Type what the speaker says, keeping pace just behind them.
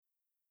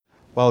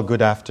Well,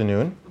 good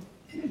afternoon.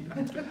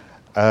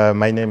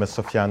 My name is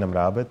Sofyan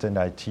Amrabat, and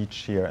I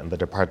teach here in the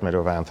Department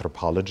of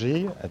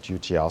Anthropology at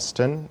UT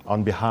Austin.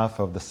 On behalf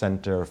of the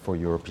Center for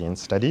European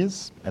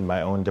Studies and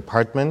my own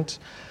department,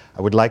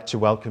 I would like to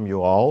welcome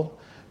you all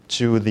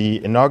to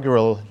the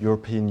inaugural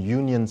European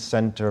Union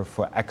Center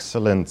for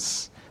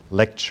Excellence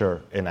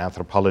lecture in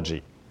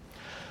anthropology.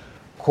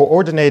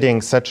 Coordinating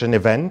such an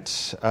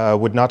event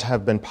would not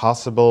have been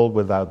possible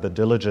without the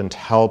diligent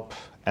help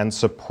and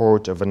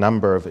support of a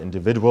number of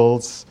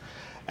individuals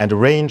and a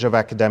range of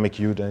academic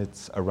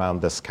units around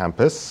this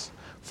campus.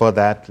 For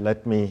that,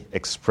 let me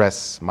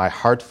express my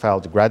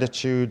heartfelt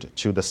gratitude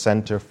to the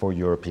Center for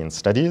European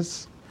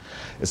Studies,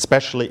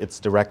 especially its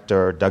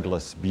director,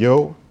 Douglas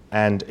Bio,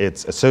 and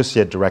its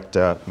associate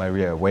director,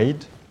 Maria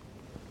Wade.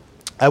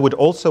 I would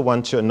also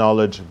want to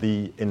acknowledge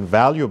the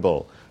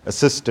invaluable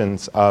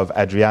assistance of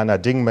Adriana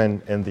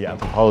Dingman in the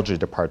anthropology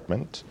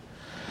department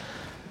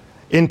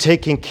in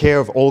taking care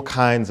of all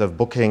kinds of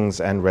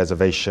bookings and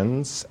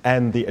reservations,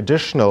 and the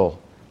additional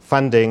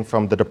funding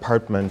from the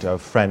Department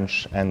of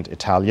French and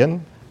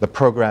Italian, the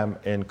program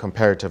in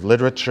comparative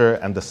literature,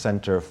 and the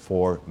Center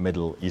for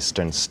Middle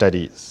Eastern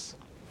Studies.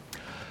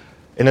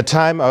 In a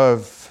time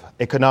of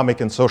economic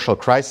and social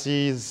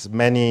crises,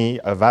 many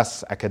of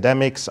us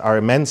academics are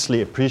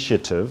immensely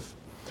appreciative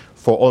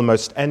for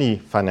almost any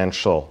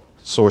financial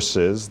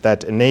sources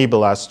that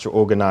enable us to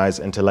organize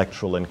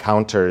intellectual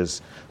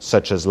encounters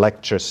such as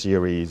lecture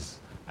series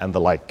and the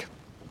like.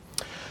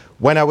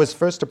 When I was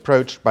first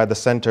approached by the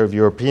Center of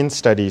European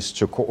Studies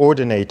to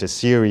coordinate a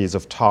series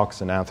of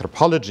talks in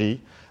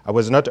anthropology, I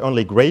was not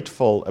only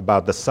grateful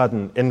about the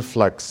sudden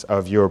influx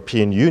of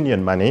European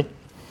Union money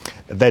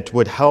that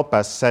would help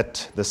us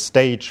set the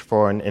stage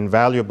for an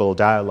invaluable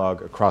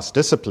dialogue across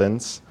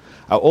disciplines,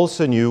 I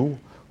also knew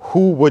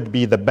who would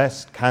be the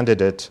best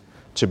candidate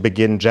to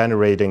begin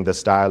generating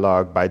this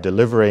dialogue by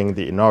delivering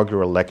the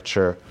inaugural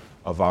lecture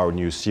of our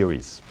new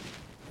series.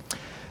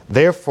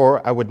 Therefore,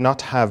 I would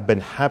not have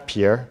been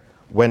happier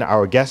when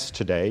our guest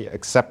today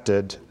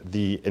accepted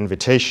the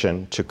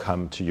invitation to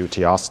come to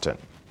UT Austin.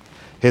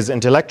 His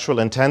intellectual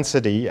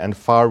intensity and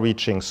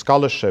far-reaching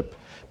scholarship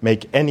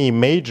make any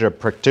major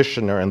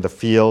practitioner in the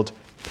field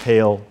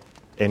pale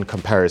in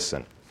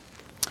comparison.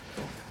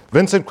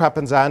 Vincent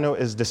Crapanzano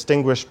is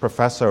Distinguished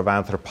Professor of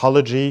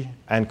Anthropology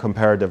and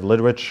Comparative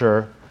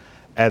Literature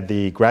at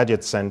the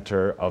Graduate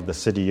Center of the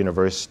City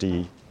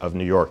University of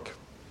New York.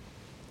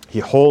 He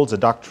holds a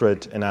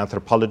doctorate in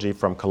anthropology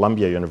from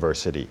Columbia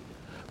University.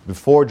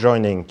 Before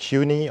joining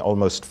CUNY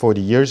almost 40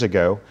 years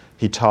ago,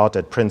 he taught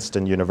at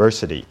Princeton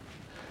University.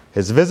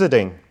 His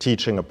visiting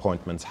teaching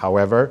appointments,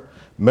 however,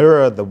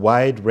 mirror the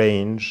wide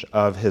range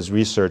of his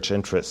research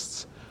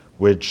interests,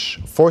 which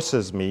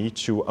forces me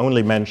to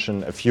only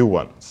mention a few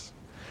ones.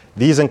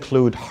 These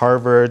include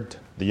Harvard,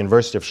 the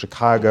University of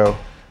Chicago,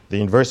 the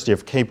University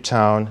of Cape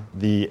Town,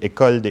 the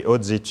École des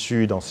Hautes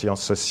Études en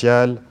Sciences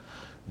Sociales,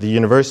 the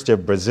University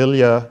of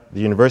Brasilia, the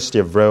University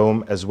of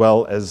Rome, as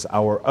well as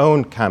our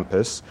own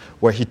campus,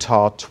 where he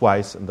taught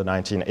twice in the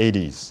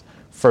 1980s,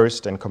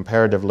 first in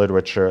comparative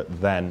literature,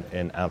 then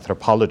in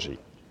anthropology.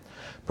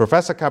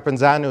 Professor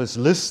Crapanzano's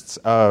list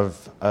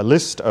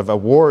of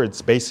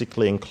awards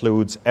basically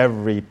includes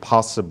every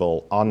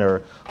possible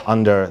honor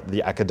under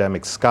the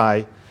academic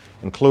sky,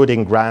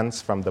 including grants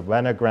from the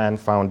Wenner Grant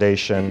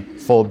Foundation,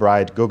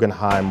 Fulbright,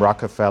 Guggenheim,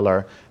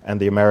 Rockefeller,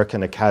 and the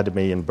American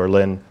Academy in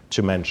Berlin,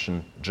 to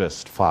mention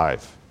just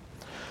 5.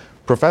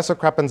 Professor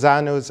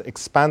Crapanzano's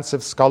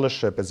expansive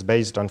scholarship is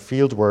based on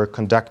fieldwork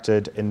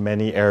conducted in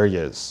many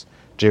areas,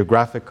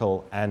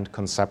 geographical and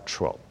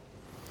conceptual.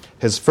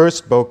 His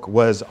first book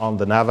was on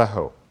the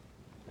Navajo.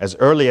 As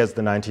early as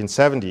the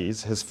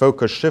 1970s, his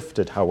focus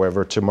shifted,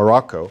 however, to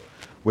Morocco,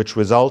 which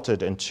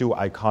resulted in 2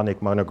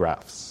 iconic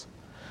monographs.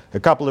 A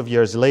couple of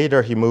years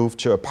later, he moved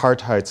to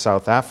apartheid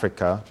South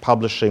Africa,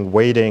 publishing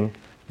Waiting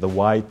the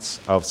Whites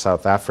of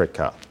South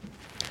Africa.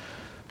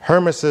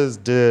 Hermes's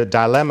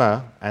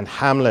Dilemma and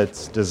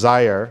Hamlet's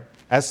Desire,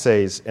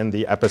 essays in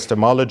the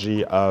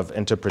epistemology of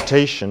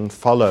interpretation,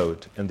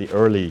 followed in the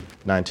early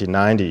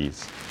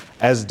 1990s,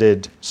 as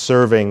did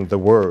Serving the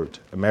Word,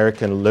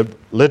 American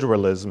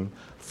Literalism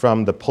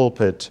from the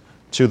Pulpit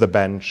to the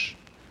Bench,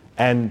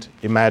 and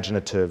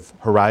Imaginative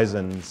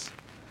Horizons,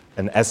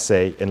 an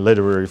essay in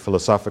literary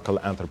philosophical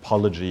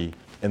anthropology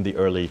in the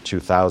early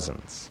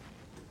 2000s.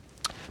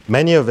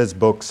 Many of his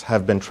books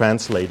have been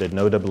translated,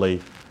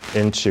 notably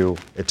into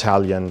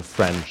Italian,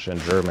 French, and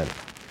German.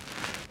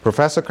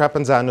 Professor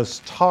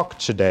Crapanzano's talk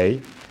today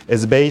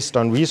is based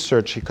on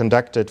research he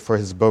conducted for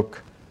his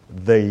book,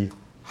 The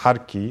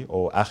Harki,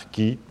 or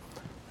Harki,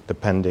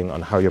 depending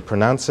on how you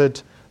pronounce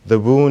it, The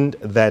Wound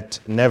That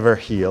Never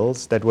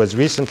Heals, that was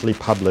recently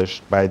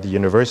published by the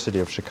University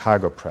of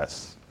Chicago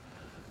Press.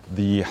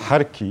 The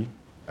Harki,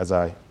 as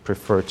I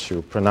prefer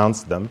to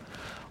pronounce them,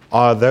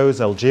 are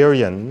those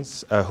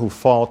Algerians who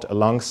fought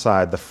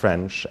alongside the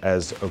French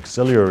as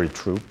auxiliary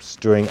troops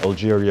during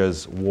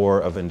Algeria's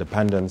War of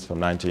Independence from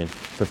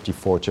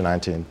 1954 to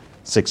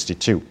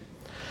 1962.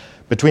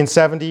 Between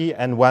 70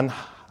 and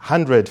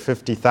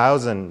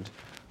 150,000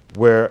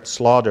 were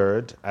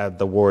slaughtered at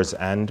the war's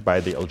end by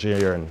the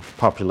Algerian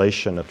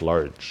population at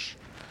large.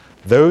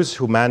 Those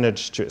who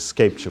managed to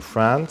escape to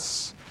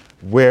France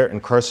were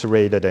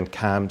incarcerated in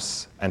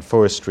camps and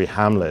forestry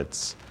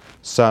hamlets,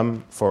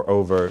 some for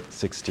over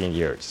 16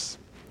 years.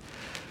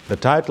 The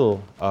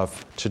title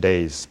of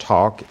today's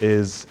talk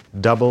is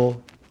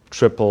Double,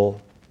 Triple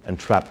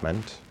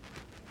Entrapment,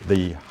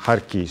 the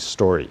Harki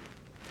story.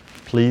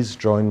 Please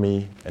join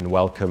me in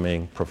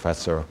welcoming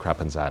Professor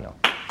Crapanzano.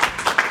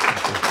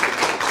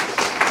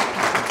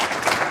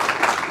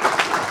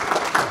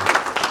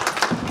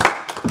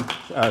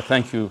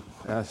 Thank you,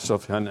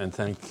 Sofian, and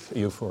thank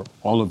you for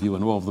all of you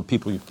and all of the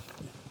people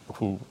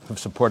who have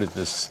supported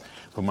this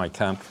for my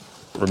camp.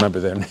 Remember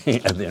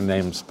their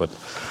names,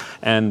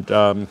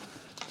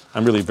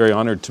 I'm really very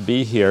honored to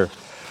be here.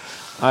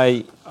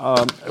 I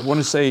want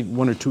to say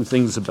one or two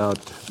things about,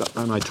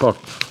 and I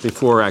talked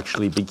before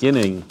actually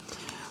beginning.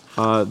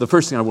 The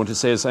first thing I want to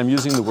say is I'm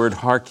using the word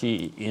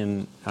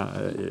Harki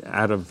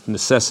out of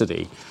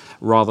necessity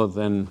rather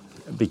than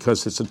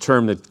because it's a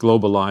term that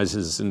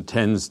globalizes and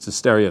tends to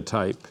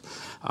stereotype.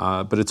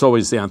 But it's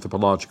always the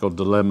anthropological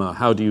dilemma.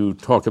 How do you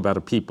talk about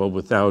a people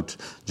without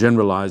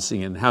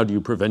generalizing, and how do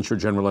you prevent your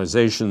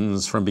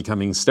generalizations from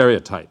becoming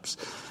stereotypes?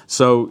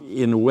 So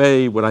in a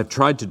way, what I've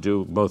tried to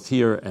do, both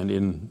here and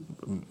in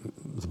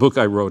the book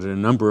I wrote and a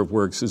number of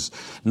works, is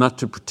not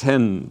to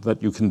pretend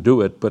that you can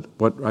do it, but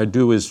what I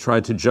do is try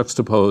to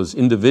juxtapose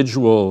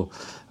individual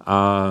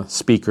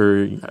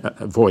speaker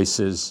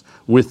voices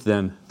with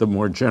then the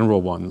more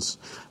general ones,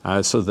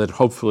 so that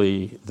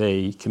hopefully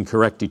they can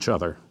correct each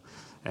other.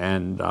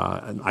 And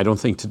I don't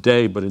think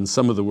today, but in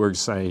some of the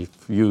works I've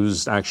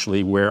used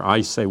actually where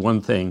I say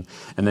one thing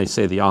and they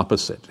say the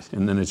opposite,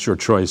 and then it's your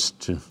choice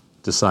to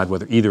decide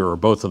whether either or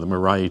both of them are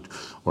right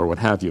or what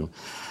have you.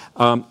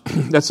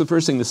 That's the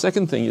first thing. The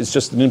second thing is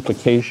just an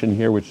implication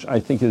here, which I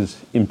think is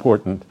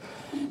important,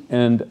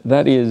 and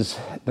that is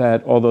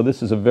that although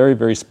this is a very,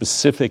 very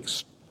specific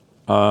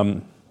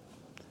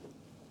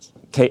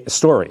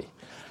story,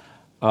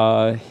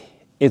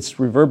 its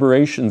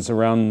reverberations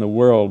around the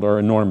world are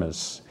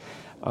enormous.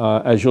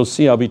 As you'll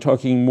see, I'll be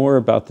talking more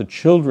about the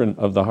children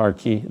of the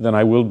Harki than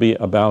I will be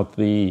about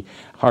the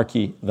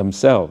Harki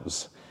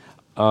themselves.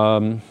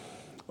 That'll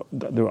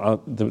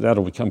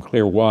become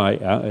clear why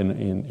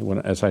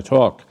as I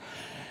talk.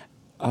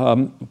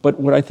 But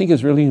what I think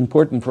is really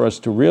important for us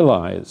to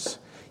realize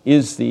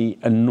is the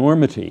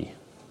enormity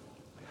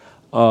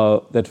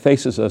that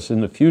faces us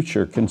in the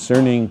future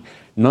concerning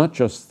not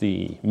just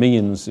the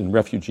millions in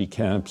refugee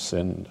camps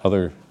and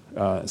other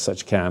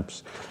such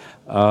camps,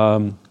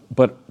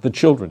 but the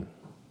children.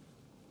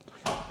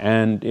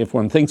 And if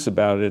one thinks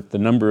about it, the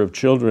number of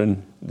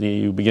children,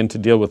 you begin to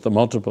deal with the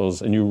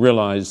multiples, and you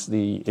realize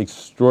the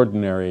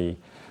extraordinary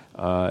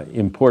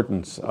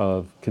importance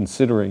of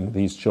considering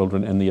these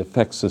children and the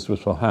effects this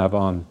will have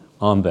on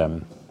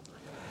them.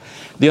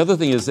 The other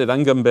thing is that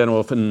Agamben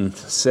often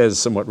says,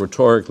 somewhat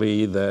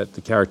rhetorically, that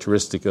the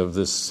characteristic of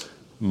this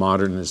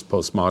modernist,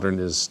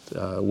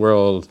 postmodernist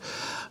world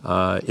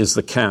is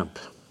the camp.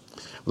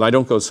 Well, I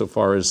don't go so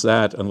far as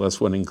that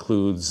unless one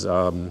includes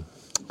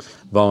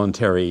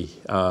voluntary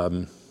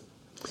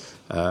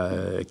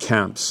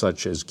camps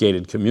such as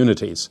gated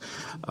communities.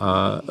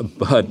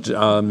 But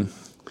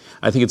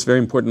I think it's very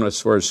important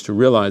for us to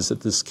realize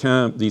that these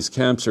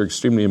camps are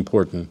extremely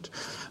important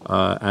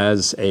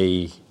as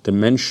a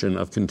dimension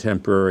of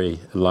contemporary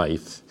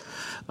life.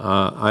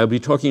 I'll be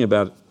talking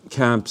about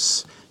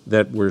camps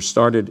that were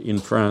started in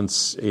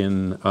France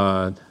in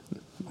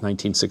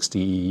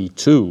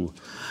 1962,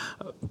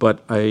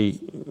 but I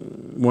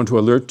want to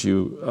alert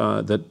you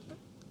that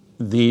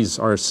these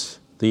are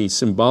the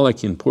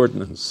symbolic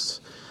importance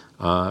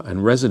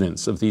and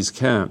resonance of these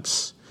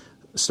camps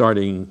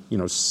starting,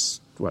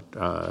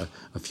 a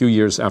few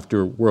years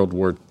after World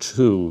War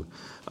II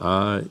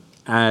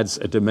adds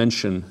a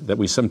dimension that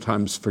we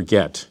sometimes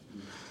forget,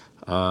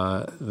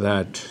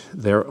 that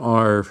there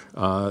are,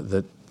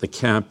 that the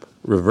camp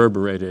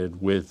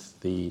reverberated with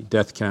the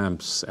death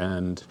camps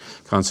and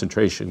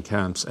concentration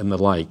camps and the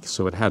like.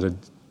 So it had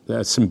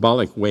a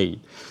symbolic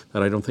weight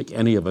that I don't think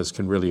any of us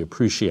can really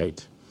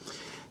appreciate.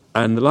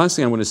 And the last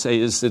thing I want to say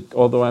is that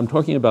although I'm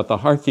talking about the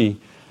Harki,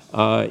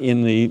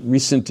 in the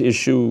recent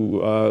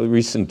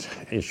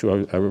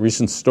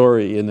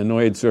story in the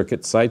Neue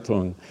Zürcher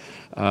Zeitung,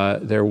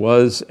 there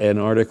was an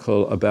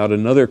article about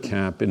another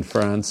camp in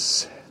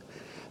France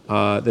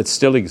that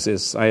still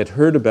exists. I had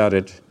heard about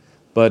it,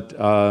 but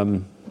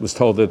was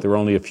told that there were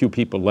only a few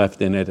people left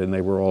in it and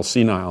they were all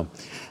senile.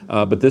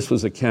 But this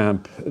was a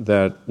camp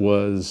that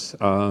was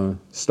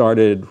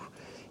started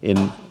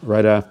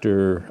right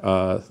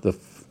after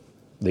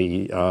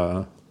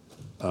the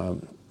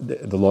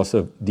loss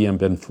of Dien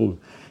Bien Phu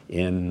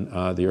in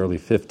the early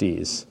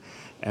 50s.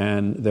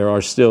 And there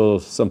are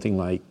still something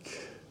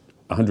like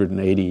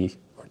 180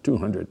 or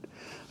 200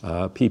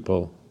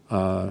 people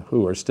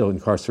who are still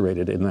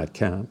incarcerated in that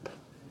camp.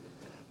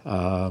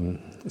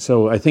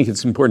 So I think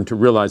it's important to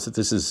realize that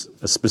this is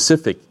a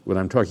specific, what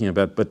I'm talking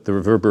about, but the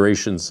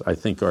reverberations, I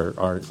think,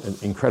 are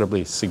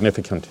incredibly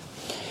significant.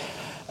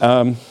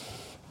 As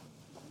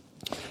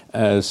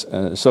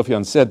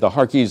Sofiane said, the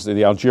Harkis are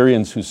the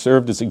Algerians who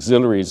served as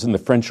auxiliaries in the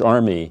French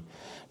army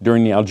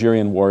during the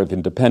Algerian War of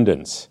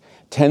Independence,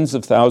 tens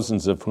of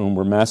thousands of whom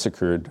were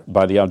massacred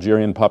by the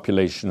Algerian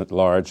population at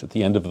large at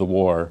the end of the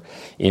war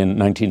in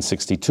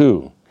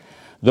 1962.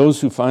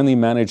 Those who finally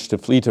managed to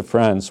flee to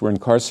France were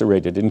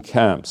incarcerated in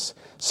camps,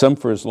 some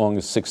for as long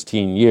as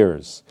 16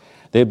 years.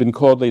 They have been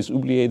called les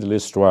oubliés de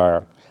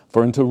l'histoire,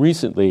 for until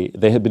recently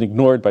they had been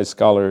ignored by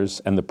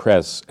scholars and the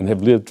press and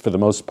have lived for the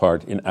most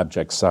part in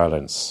abject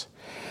silence.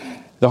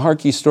 The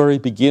Harki story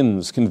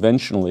begins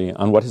conventionally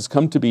on what has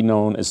come to be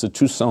known as the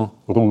Toussaint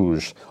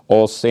Rouge,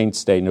 All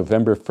Saints' Day,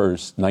 November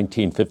 1st,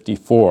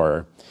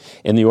 1954,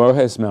 in the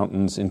Orez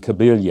Mountains in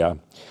Kabylia,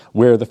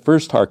 where the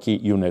first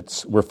Harki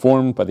units were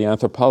formed by the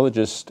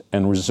anthropologist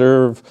and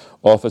reserve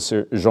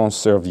officer Jean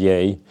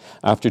Servier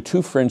after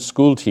two French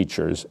school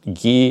teachers,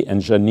 Guy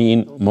and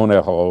Janine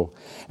Monero,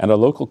 and a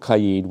local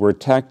caïd were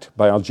attacked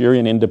by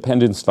Algerian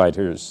independence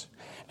fighters.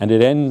 And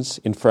it ends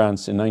in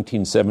France in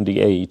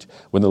 1978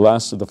 when the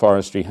last of the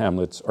forestry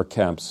hamlets or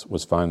camps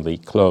was finally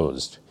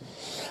closed.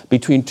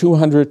 Between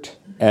 200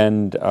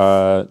 and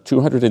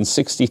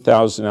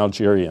 260,000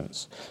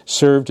 Algerians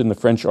served in the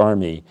French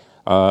army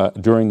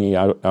during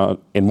the,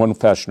 in one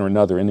fashion or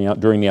another,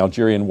 during the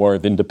Algerian War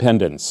of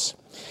Independence.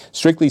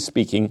 Strictly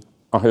speaking,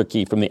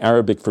 Harki, from the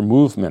Arabic for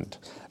movement,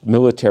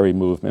 military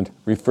movement,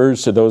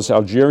 refers to those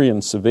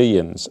Algerian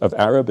civilians of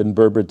Arab and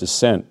Berber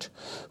descent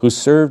who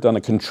served on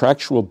a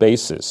contractual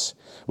basis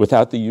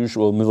without the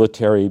usual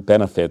military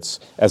benefits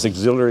as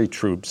auxiliary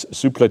troops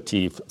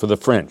supplétifs for the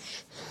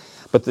French.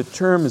 But the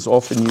term is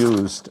often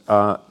used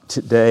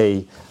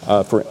today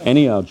for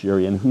any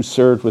Algerian who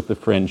served with the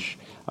French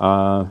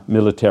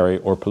military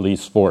or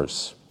police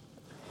force.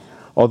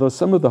 Although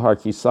some of the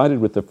Harkis sided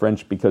with the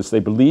French because they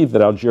believed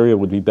that Algeria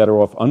would be better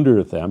off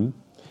under them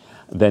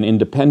than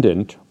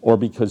independent, or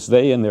because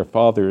they and their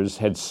fathers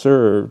had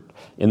served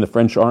in the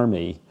French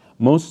army,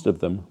 most of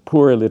them,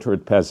 poor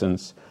illiterate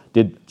peasants,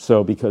 did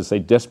so because they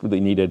desperately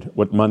needed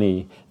what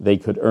money they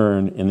could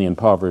earn in the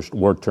impoverished,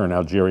 war-torn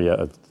Algeria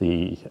of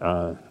the...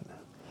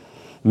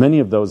 Many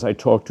of those I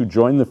talked to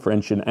joined the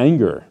French in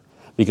anger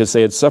because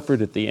they had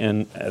suffered at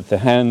the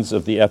hands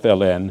of the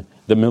FLN,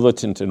 the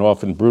militant and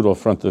often brutal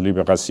Front de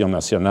Libération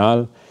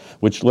Nationale,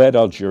 which led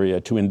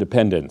Algeria to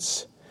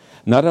independence.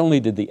 Not only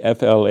did the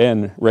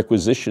FLN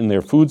requisition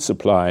their food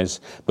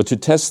supplies, but to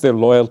test their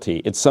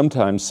loyalty, it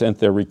sometimes sent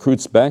their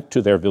recruits back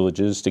to their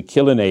villages to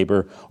kill a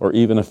neighbor or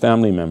even a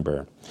family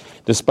member.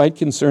 Despite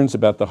concerns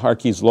about the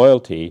Harkis'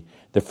 loyalty,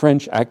 the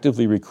French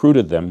actively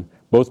recruited them,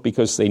 both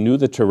because they knew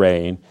the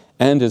terrain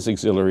and as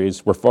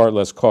auxiliaries were far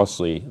less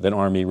costly than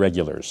army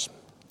regulars.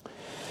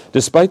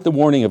 Despite the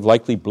warning of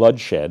likely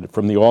bloodshed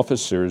from the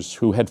officers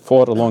who had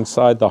fought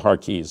alongside the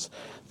Harkis,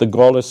 the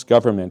Gaullist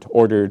government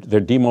ordered their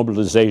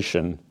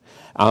demobilization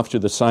after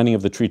the signing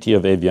of the Treaty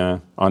of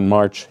Evian on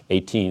March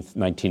 18,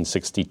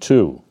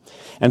 1962,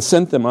 and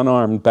sent them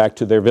unarmed back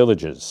to their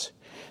villages.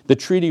 The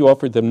treaty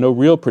offered them no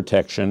real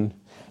protection,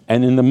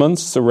 and in the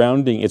months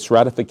surrounding its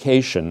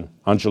ratification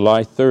on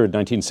July 3,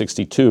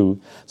 1962,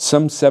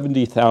 some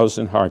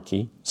 70,000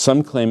 Harki,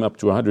 some claim up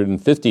to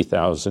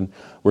 150,000,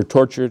 were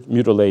tortured,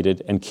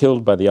 mutilated, and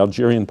killed by the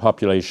Algerian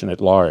population at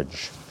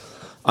large.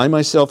 I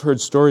myself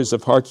heard stories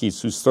of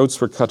Harkis whose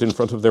throats were cut in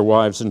front of their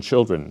wives and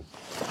children,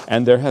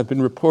 and there have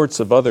been reports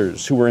of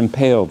others who were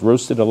impaled,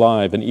 roasted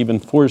alive, and even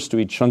forced to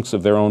eat chunks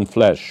of their own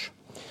flesh.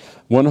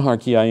 One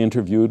Harki I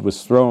interviewed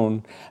was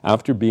thrown,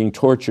 after being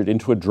tortured,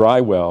 into a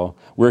dry well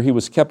where he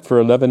was kept for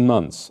 11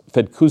 months,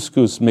 fed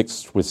couscous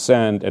mixed with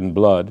sand and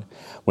blood,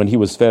 when he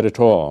was fed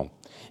at all.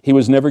 He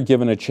was never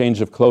given a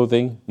change of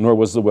clothing, nor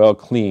was the well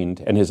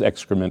cleaned and his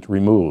excrement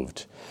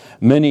removed.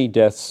 Many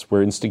deaths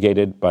were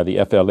instigated by the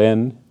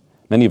FLN.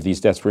 Many of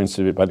these deaths were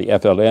instigated by the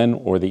FLN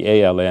or the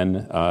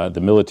ALN,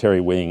 the military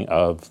wing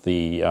of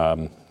the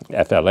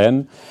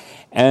FLN,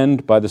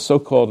 and by the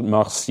so-called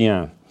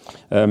Martiens.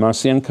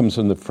 Martien comes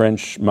from the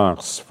French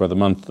Mars, for the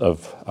month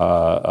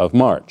of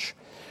March.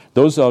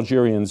 Those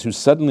Algerians who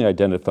suddenly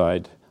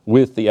identified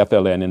with the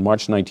FLN in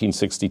March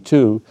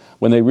 1962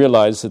 when they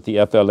realized that the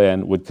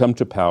FLN would come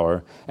to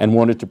power and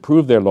wanted to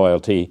prove their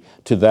loyalty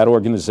to that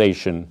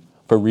organization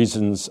for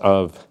reasons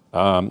of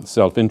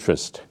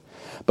self-interest.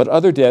 But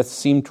other deaths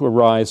seemed to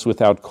arise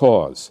without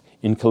cause,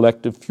 in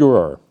collective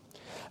furor.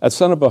 A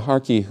son of a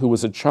Harki who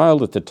was a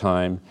child at the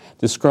time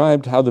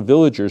described how the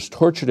villagers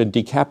tortured and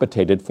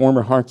decapitated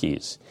former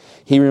Harkis.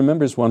 He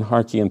remembers one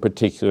Harki in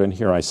particular, and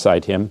here I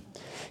cite him.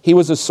 He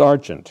was a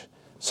sergeant,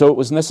 so it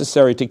was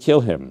necessary to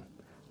kill him.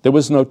 There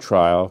was no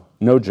trial,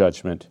 no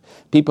judgment.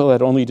 People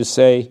had only to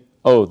say,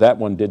 "Oh, that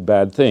one did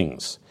bad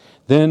things."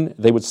 Then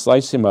they would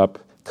slice him up,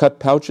 cut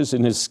pouches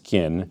in his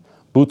skin,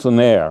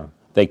 boutonnières,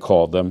 they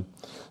called them,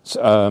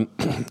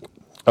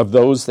 of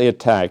those they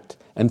attacked,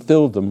 and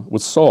filled them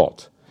with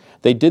salt.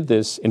 They did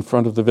this in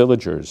front of the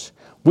villagers.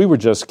 We were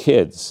just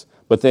kids,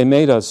 but they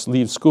made us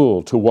leave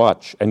school to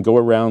watch and go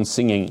around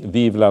singing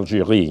Vive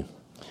l'Algérie.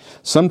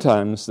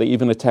 Sometimes they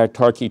even attacked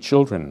Harki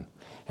children,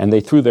 and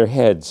they threw their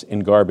heads in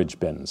garbage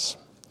bins.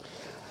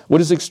 What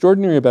is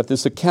extraordinary about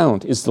this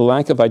account is the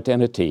lack of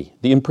identity,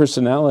 the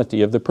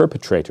impersonality of the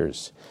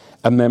perpetrators.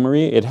 A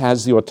memory, it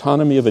has the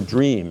autonomy of a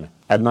dream,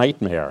 a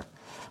nightmare.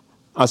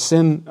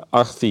 Hassan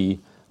Arfi,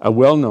 a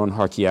well-known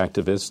Harki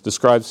activist,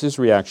 describes his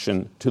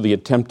reaction to the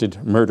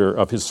attempted murder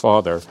of his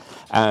father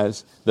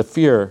as the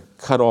fear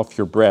cut off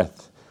your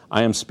breath.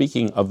 I am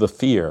speaking of the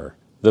fear,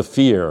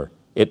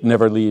 it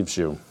never leaves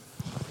you.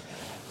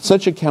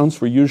 Such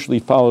accounts were usually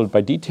followed by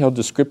detailed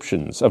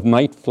descriptions of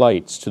night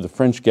flights to the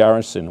French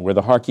garrison where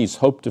the Harkis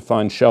hoped to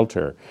find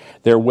shelter.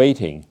 They're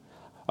waiting,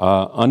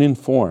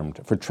 uninformed,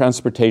 for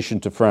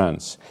transportation to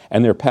France,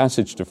 and their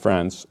passage to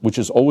France, which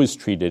is always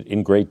treated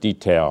in great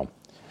detail.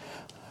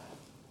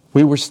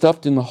 We were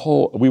stuffed in the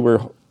hole. We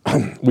were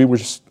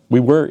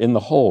in the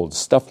hold,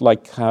 stuffed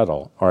like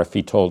cattle,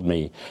 Arfi told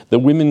me. The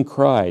women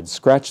cried,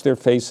 scratched their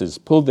faces,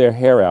 pulled their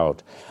hair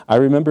out. I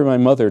remember my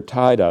mother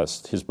tied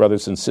us, his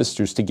brothers and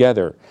sisters,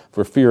 together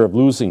for fear of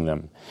losing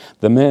them.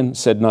 The men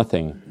said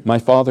nothing. My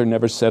father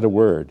never said a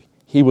word.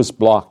 He was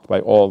blocked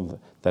by all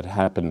that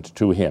happened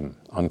to him,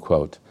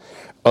 unquote.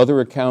 Other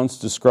accounts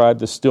describe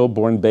the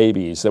stillborn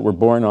babies that were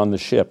born on the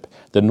ship,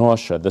 the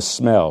nausea, the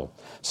smell.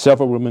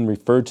 Several women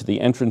referred to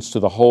the entrance to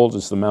the hold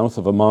as the mouth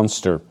of a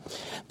monster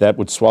that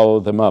would swallow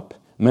them up.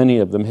 Many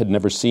of them had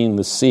never seen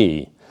the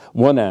sea.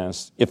 One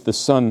asked if the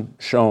sun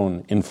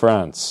shone in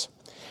France.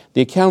 The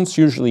accounts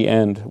usually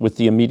end with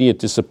the immediate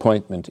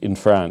disappointment in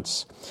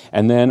France,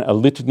 and then a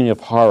litany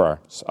of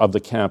horrors of the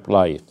camp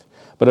life.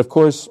 But of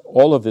course,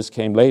 all of this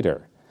came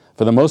later.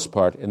 For the most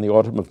part, in the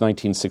autumn of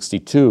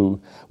 1962,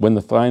 when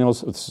the final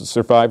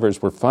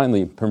survivors were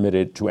finally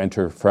permitted to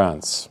enter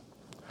France.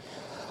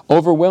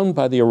 Overwhelmed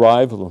by the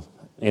arrival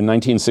in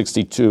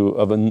 1962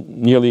 of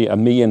nearly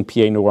 1 million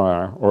pieds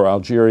noirs, or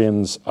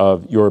Algerians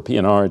of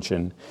European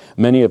origin,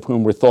 many of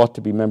whom were thought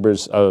to be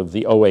members of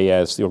the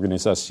OAS, the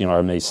Organisation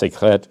Armée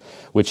Secrète,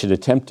 which had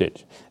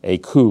attempted a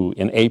coup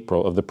in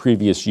April of the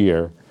previous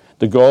year,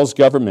 de Gaulle's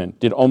government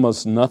did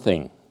almost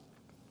nothing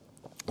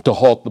to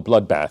halt the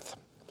bloodbath.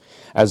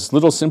 As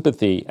little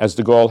sympathy as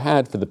de Gaulle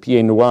had for the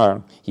pieds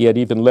noirs, he had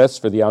even less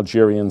for the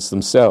Algerians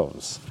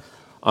themselves.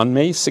 On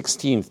May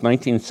 16,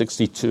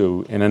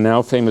 1962, in a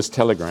now famous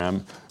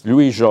telegram,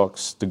 Louis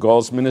Joxe, de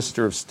Gaulle's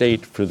Minister of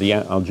State for the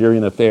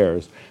Algerian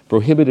Affairs,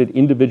 prohibited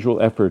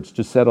individual efforts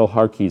to settle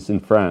Harkis in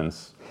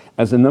France,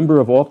 as a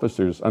number of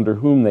officers under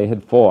whom they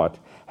had fought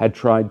had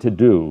tried to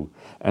do.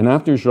 And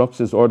after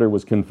Joxe's order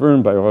was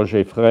confirmed by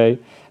Roger Frey,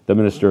 the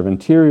Minister of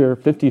Interior,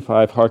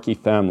 55 Harki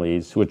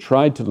families who had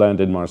tried to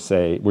land in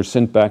Marseille were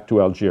sent back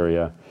to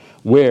Algeria,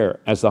 where,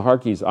 as the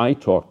Harkis I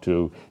talked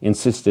to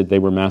insisted, they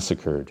were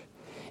massacred.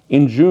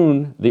 In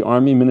June, the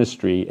Army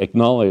Ministry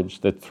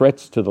acknowledged that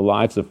threats to the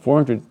lives of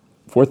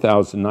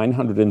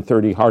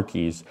 4,930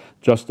 Harkis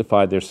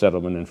justified their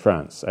settlement in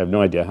France. I have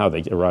no idea how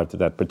they arrived at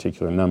that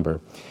particular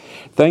number.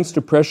 Thanks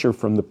to pressure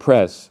from the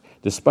press,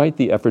 despite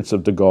the efforts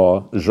of de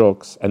Gaulle,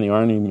 Joxe, and the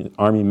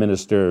Army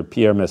Minister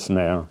Pierre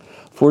Mesmer,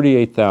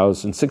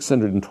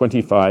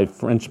 48,625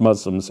 French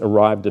Muslims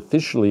arrived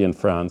officially in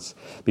France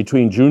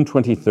between June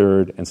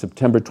 23rd and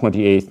September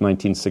 28,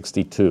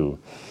 1962.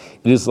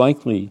 It is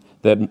likely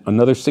that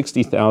another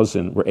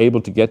 60,000 were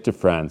able to get to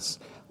France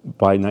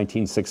by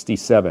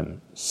 1967,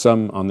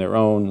 some on their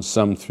own,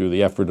 some through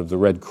the effort of the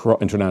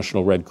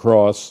International Red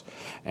Cross,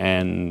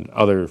 and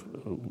other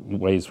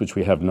ways which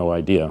we have no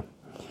idea.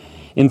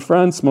 In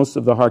France, most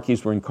of the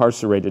Harkis were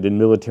incarcerated in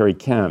military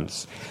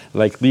camps,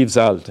 like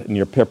Rivesaltes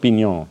near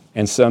Perpignan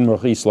and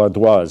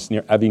Saint-Maurice-l'Ardoise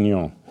near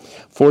Avignon,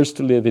 forced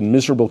to live in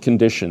miserable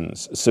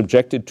conditions,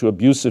 subjected to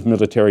abusive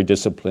military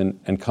discipline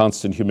and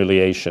constant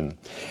humiliation,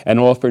 and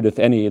offered, if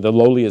any, the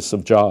lowliest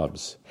of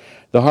jobs.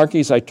 The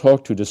Harkis I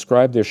talked to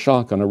described their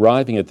shock on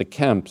arriving at the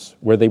camps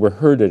where they were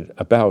herded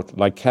about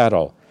like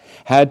cattle,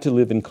 had to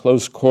live in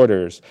close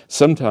quarters,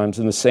 sometimes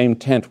in the same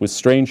tent with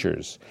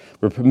strangers,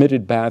 were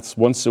permitted baths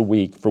once a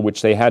week for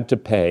which they had to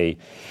pay,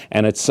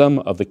 and at some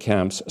of the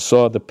camps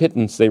saw the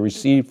pittance they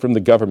received from the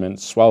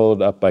government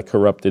swallowed up by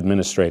corrupt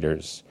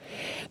administrators.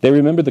 They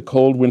remember the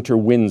cold winter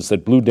winds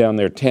that blew down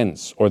their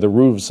tents or the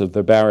roofs of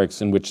the barracks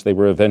in which they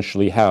were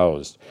eventually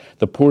housed,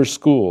 the poor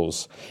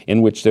schools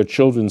in which their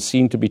children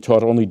seemed to be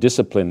taught only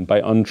discipline by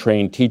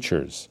untrained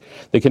teachers,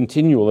 the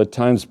continual, at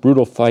times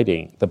brutal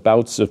fighting, the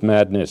bouts of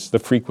madness, the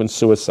frequent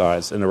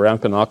suicides, and the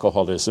rampant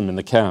alcoholism in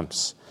the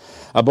camps.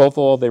 Above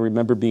all, they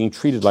remember being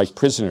treated like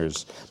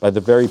prisoners by the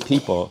very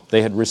people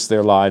they had risked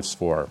their lives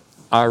for.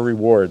 Our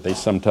reward, they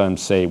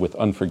sometimes say with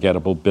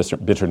unforgettable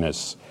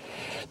bitterness.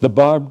 The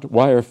barbed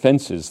wire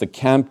fences, the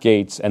camp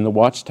gates, and the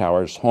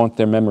watchtowers haunt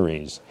their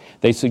memories.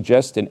 They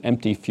suggest an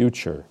empty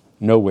future,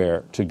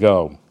 nowhere to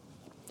go.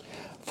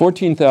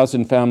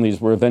 14,000 families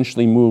were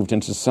eventually moved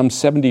into some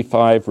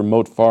 75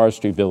 remote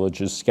forestry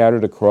villages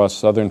scattered across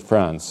southern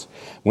France,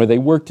 where they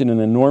worked in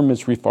an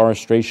enormous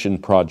reforestation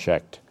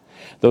project.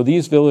 Though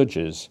these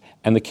villages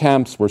and the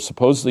camps were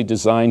supposedly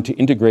designed to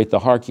integrate the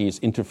Harkis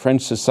into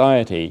French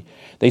society,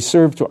 they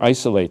served to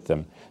isolate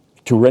them,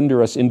 to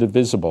render us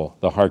indivisible,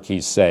 the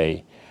Harkis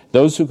say.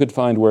 Those who could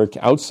find work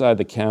outside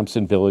the camps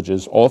and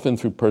villages, often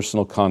through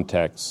personal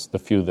contacts, the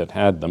few that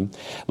had them,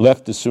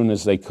 left as soon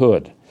as they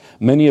could.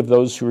 Many of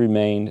those who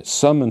remained,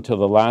 some until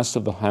the last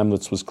of the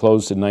hamlets was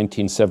closed in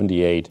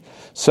 1978,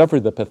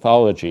 suffered the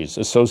pathologies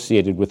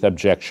associated with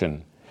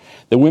abjection.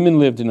 The women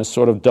lived in a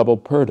sort of double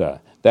purdah,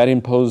 that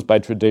imposed by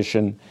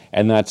tradition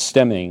and that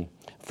stemming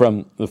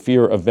from the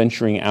fear of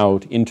venturing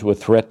out into a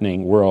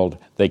threatening world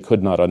they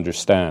could not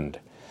understand.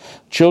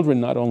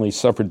 Children not only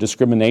suffered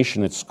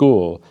discrimination at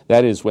school,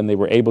 that is, when they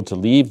were able to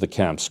leave the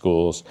camp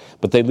schools,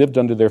 but they lived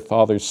under their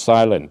father's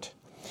silent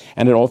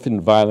and an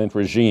often violent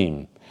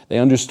regime. They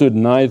understood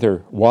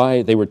neither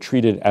why they were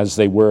treated as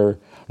they were,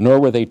 nor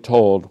were they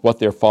told what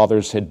their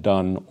fathers had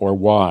done or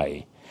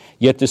why.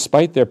 Yet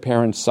despite their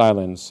parents'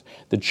 silence,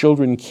 the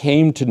children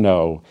came to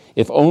know,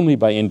 if only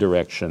by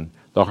indirection,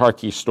 the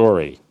Harki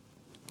story,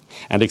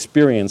 and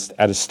experienced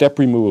at a step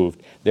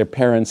removed their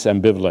parents'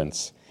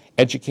 ambivalence.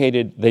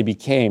 Educated, they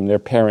became their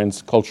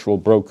parents' cultural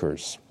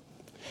brokers.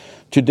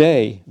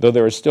 Today, though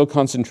there is still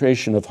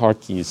concentration of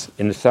Harkis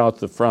in the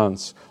south of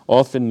France,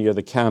 often near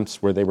the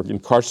camps where they were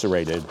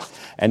incarcerated,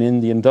 and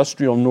in the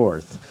industrial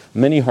north,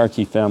 many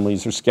Harki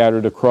families are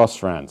scattered across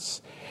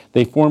France.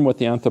 They form what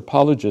the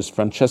anthropologist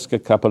Francesca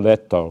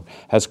Capoletto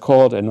has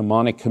called a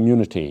mnemonic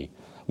community,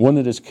 one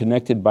that is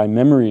connected by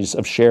memories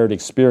of shared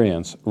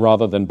experience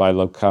rather than by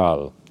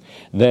locale.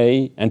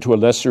 They, and to a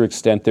lesser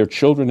extent their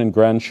children and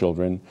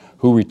grandchildren,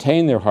 who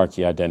retain their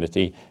Harki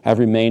identity, have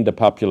remained a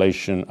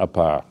population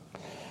apart.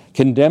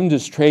 Condemned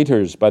as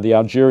traitors by the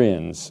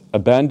Algerians,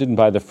 abandoned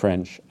by the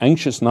French,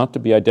 anxious not to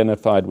be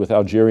identified with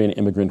Algerian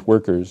immigrant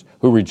workers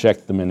who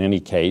reject them in any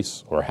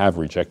case, or have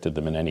rejected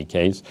them in any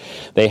case,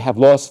 they have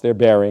lost their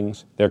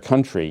bearings, their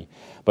country,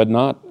 but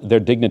not their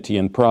dignity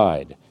and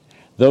pride.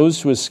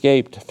 Those who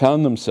escaped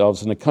found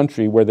themselves in a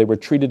country where they were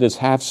treated as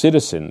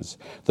half-citizens,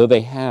 though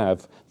they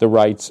have the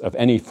rights of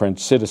any French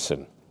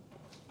citizen.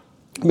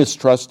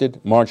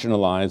 Mistrusted,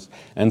 marginalized,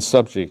 and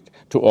subject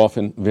to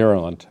often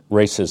virulent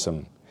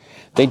racism.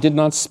 They did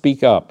not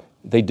speak up.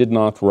 They did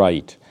not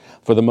write.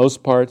 For the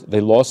most part,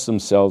 they lost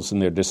themselves in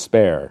their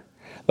despair.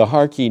 The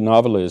Harki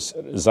novelist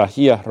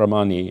Zahia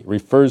Rahmani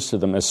refers to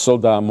them as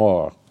soldats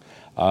morts,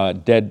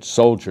 dead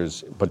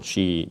soldiers, but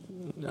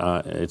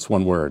it's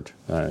one word.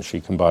 She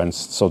combines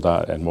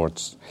soldat and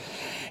morts.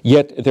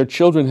 Yet their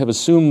children have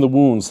assumed the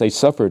wounds they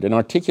suffered and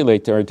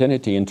articulate their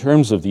identity in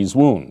terms of these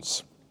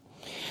wounds.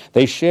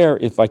 They share,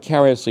 if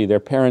vicariously, their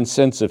parents'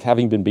 sense of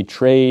having been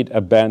betrayed,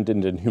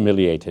 abandoned, and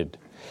humiliated.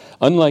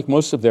 Unlike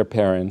most of their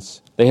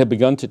parents, they have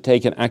begun to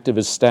take an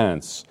activist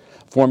stance,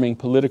 forming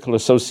political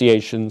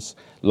associations,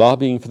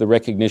 lobbying for the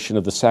recognition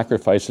of the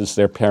sacrifices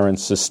their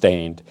parents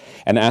sustained,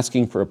 and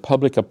asking for a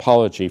public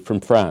apology from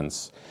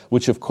France,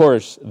 which of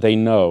course they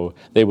know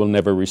they will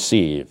never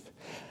receive.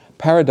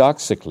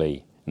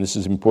 Paradoxically, and this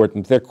is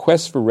important, their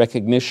quest for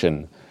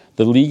recognition,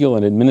 the legal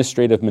and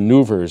administrative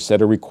maneuvers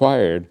that are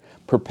required,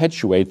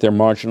 perpetuate their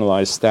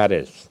marginalized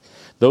status.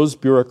 Those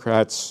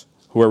bureaucrats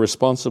who are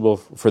responsible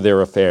for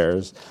their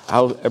affairs,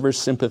 however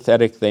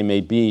sympathetic they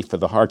may be for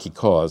the Harki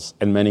cause,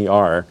 and many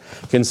are,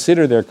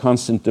 consider their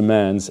constant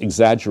demands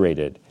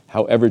exaggerated,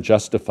 however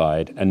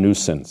justified, a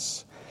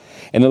nuisance.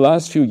 In the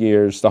last few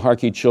years, the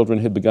Harki children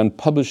have begun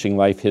publishing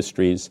life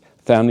histories,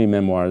 family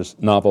memoirs,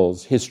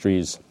 novels,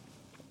 histories,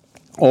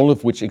 all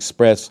of which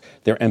express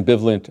their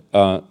ambivalent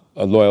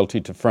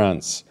loyalty to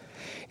France.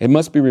 It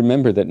must be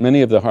remembered that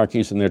many of the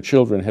Harkis and their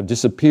children have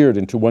disappeared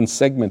into one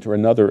segment or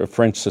another of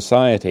French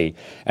society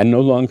and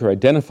no longer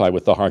identify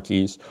with the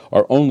Harkis,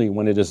 or only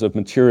when it is of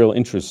material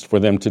interest for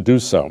them to do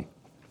so.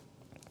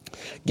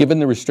 Given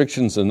the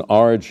restrictions on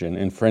origin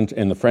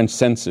in the French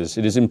census,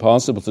 it is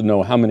impossible to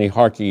know how many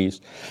Harkis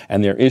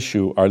and their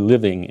issue are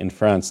living in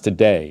France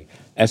today.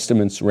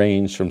 Estimates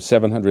range from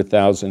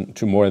 700,000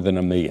 to more than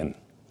 1.5 million.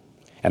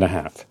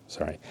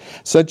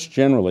 Such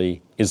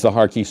generally is the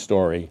Harki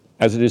story,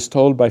 as it is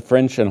told by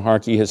French and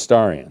Harki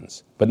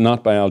historians, but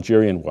not by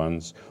Algerian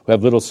ones, who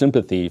have little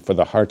sympathy for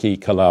the Harki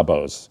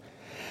Kalabos.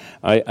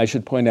 I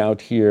should point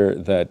out here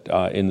that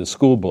in the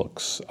school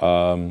books,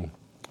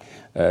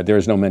 there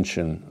is no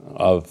mention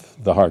of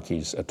the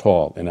Harkis at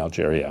all in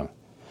Algeria.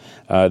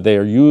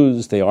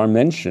 They are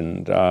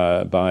mentioned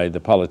by the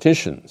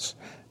politicians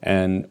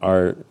and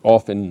are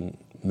often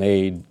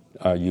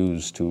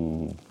used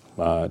to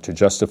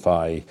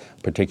justify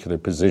particular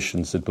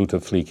positions that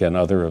Bouteflika and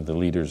other of the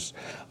leaders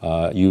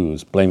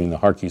use, blaming the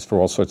Harkis for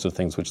all sorts of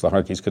things which the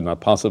Harkis could not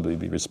possibly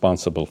be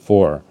responsible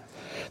for.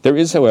 There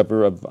is,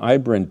 however, a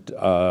vibrant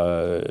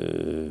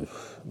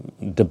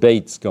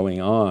debates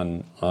going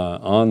on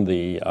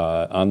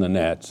the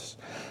net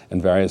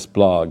and various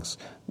blogs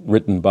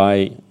written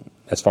by,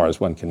 as far as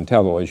one can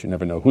tell, always you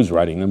never know who's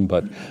writing them,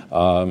 but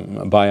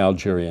by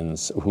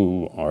Algerians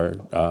who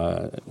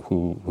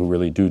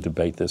really do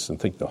debate this and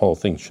think the whole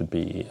thing should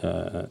be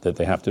that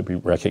they have to be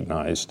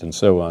recognized and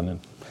so on. And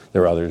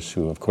There are others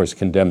who, of course,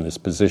 condemn this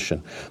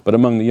position. But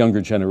among the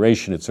younger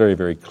generation, it's very,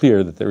 very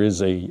clear that there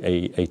is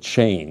a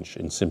change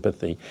in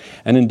sympathy.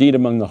 And indeed,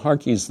 among the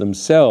Harkis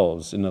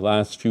themselves, in the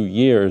last few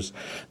years,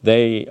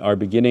 they are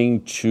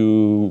beginning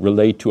to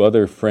relate to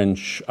other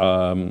French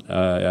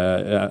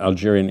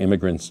Algerian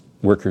immigrants,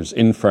 workers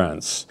in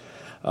France.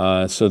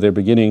 So they're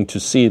beginning to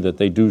see that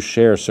they do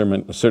share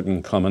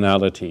certain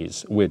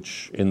commonalities,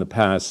 which in the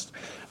past,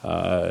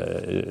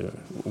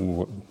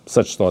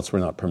 such thoughts were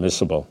not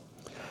permissible.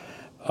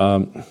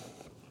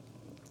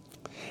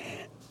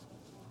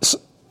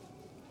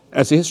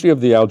 As the history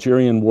of the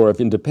Algerian War of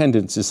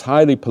Independence is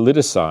highly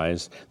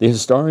politicized, the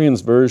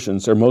historians'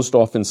 versions are most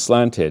often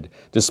slanted,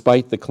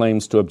 despite the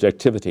claims to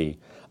objectivity,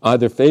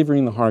 either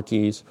favoring the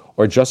Harkis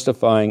or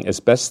justifying as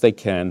best they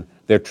can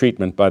their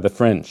treatment by the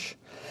French.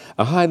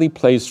 A highly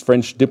placed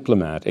French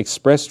diplomat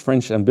expressed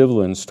French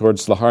ambivalence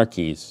towards the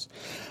Harkis.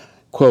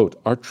 Quote,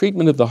 "Our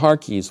treatment of the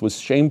Harkis was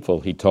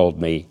shameful," he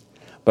told me,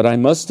 "but I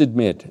must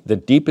admit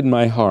that deep in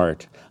my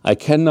heart I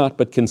cannot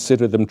but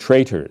consider them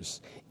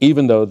traitors,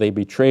 even though they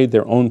betrayed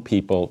their own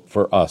people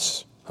for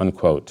us,"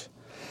 unquote.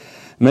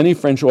 Many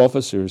French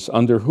officers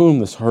under whom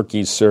the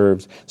Harkis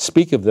served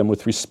speak of them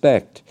with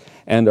respect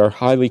and are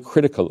highly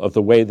critical of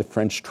the way the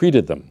French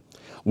treated them.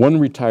 One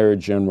retired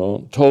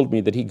general told me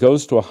that he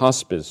goes to a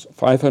hospice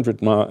 500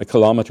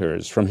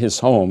 kilometers from his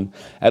home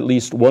at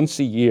least once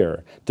a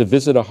year to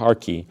visit a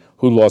Harki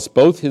who lost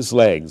both his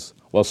legs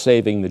while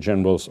saving the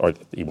general's, or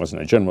he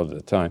wasn't a general at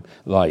the time,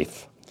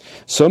 life.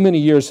 "So many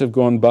years have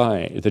gone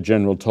by," the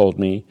general told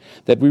me,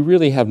 "that we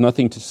really have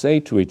nothing to say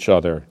to each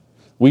other.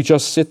 We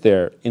just sit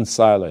there in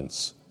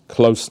silence,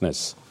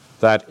 closeness.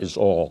 That is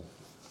all."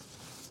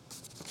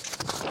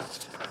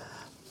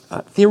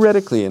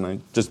 Theoretically, and I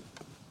just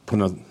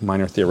put a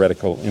minor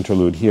theoretical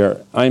interlude here,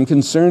 I am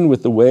concerned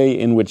with the way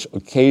in which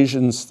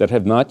occasions that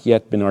have not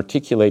yet been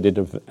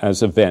articulated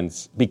as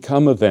events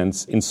become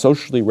events in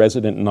socially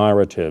resonant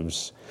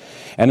narratives,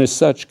 and as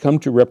such come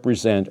to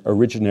represent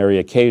originary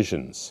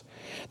occasions.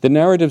 The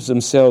narratives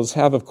themselves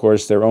have, of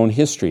course, their own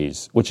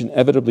histories, which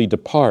inevitably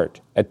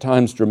depart, at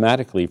times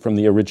dramatically, from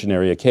the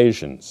originary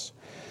occasions.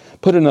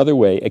 Put another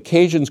way,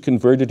 occasions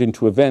converted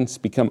into events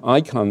become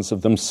icons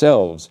of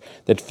themselves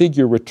that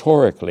figure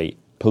rhetorically,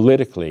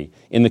 politically,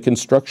 in the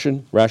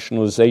construction,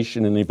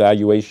 rationalization, and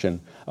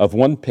evaluation of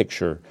one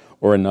picture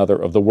or another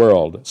of the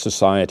world,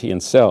 society,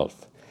 and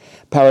self.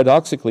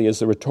 Paradoxically, as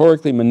the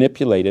rhetorically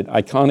manipulated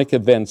iconic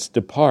events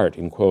depart,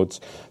 in quotes,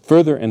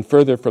 further and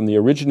further from the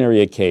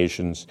originary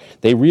occasions,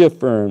 they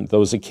reaffirm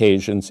those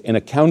occasions in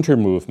a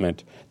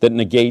counter-movement that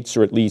negates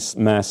or at least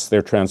masks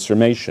their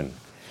transformation.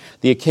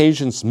 The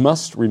occasions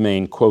must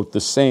remain, quote,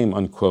 the same,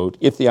 unquote,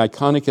 if the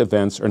iconic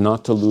events are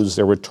not to lose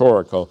their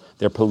rhetorical,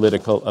 their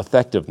political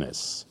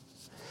effectiveness.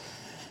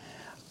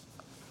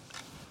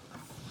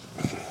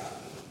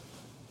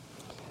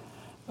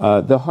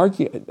 The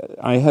Harki,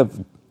 I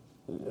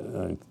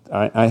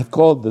have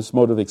called this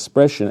mode of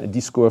expression a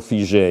discours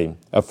figé,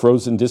 a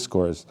frozen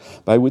discourse,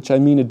 by which I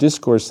mean a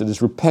discourse that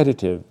is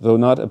repetitive, though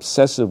not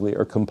obsessively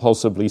or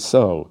compulsively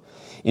so,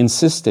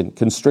 insistent,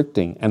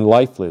 constricting, and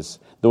lifeless,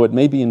 though it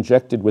may be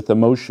injected with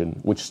emotion,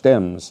 which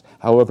stems,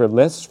 however,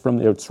 less from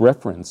its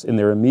reference in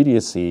their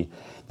immediacy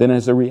than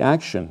as a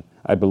reaction,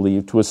 I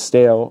believe, to a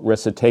stale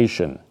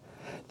recitation.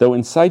 Though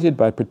incited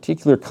by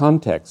particular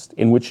context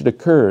in which it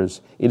occurs,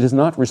 it is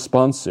not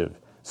responsive,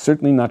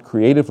 certainly not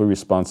creatively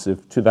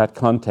responsive to that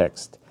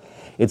context.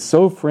 It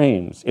so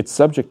frames its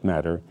subject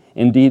matter,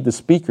 indeed the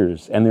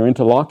speakers and their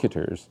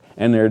interlocutors,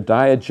 and their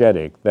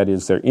diegetic, that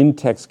is, their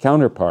in-text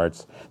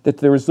counterparts, that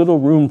there is little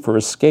room for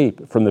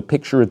escape from the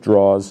picture it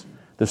draws,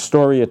 the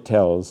story it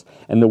tells,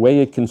 and the way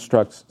it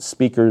constructs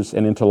speakers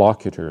and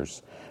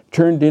interlocutors.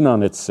 Turned in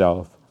on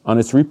itself, on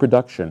its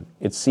reproduction,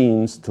 it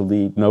seems to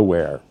lead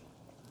nowhere.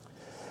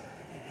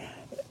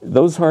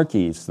 Those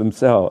Harkis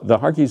themselves, the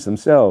Harkis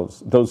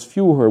themselves, those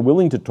few who are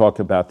willing to talk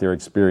about their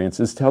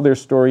experiences, tell their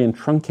story in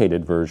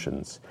truncated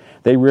versions.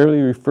 They rarely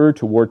refer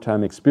to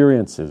wartime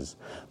experiences.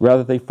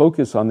 Rather, they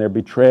focus on their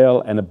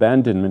betrayal and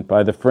abandonment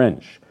by the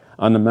French,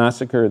 on the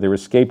massacre, their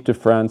escape to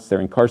France,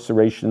 their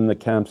incarceration in the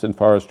camps and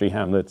forestry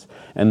hamlets,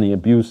 and the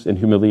abuse and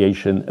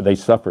humiliation they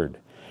suffered.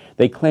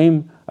 They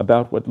claim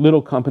about what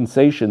little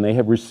compensation they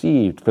have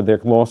received for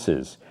their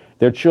losses.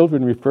 Their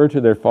children refer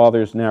to their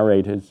father's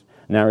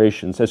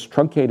narrations, as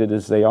truncated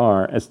as they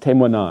are, as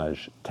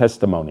témoignages,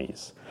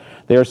 testimonies.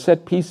 They are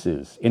set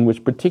pieces in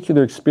which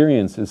particular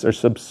experiences are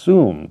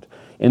subsumed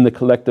in the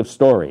collective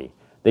story.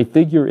 They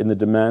figure in the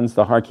demands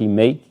the Harki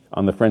make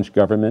on the French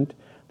government.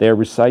 They are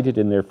recited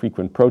in their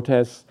frequent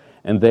protests,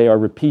 and they are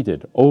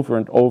repeated over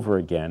and over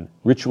again,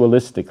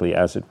 ritualistically,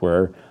 as it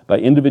were, by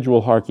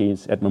individual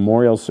Harkis at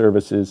memorial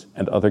services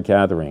and other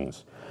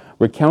gatherings.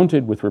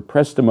 Recounted with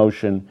repressed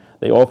emotion,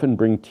 they often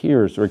bring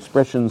tears or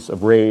expressions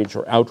of rage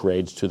or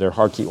outrage to their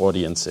Harki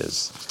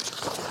audiences.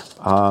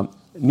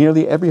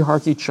 Nearly every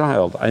Harki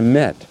child I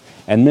met,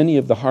 and many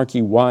of the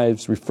Harki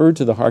wives, referred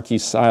to the Harki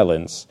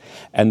silence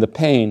and the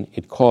pain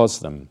it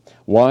caused them.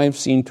 Wives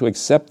seemed to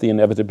accept the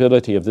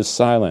inevitability of this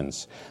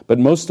silence, but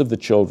most of the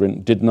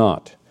children did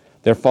not.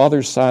 Their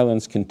father's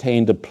silence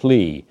contained a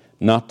plea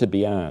not to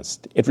be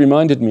asked. It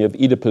reminded me of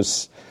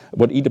Oedipus,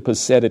 what Oedipus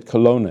said at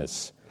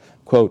Colonus,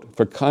 quote,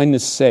 "For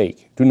kindness'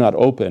 sake, do not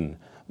open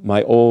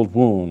my old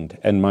wound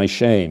and my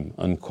shame,"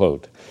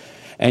 unquote.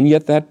 And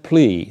yet that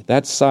plea,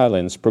 that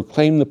silence,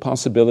 proclaimed the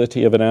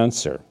possibility of an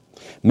answer.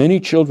 Many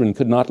children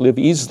could not live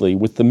easily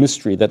with the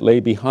mystery that lay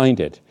behind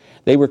it.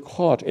 They were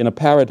caught in a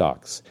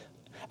paradox.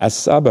 As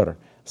sabr,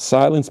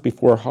 silence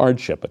before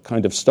hardship, a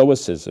kind of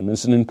stoicism,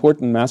 is an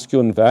important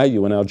masculine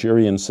value in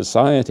Algerian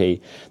society.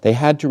 They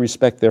had to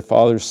respect their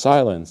father's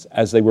silence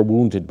as they were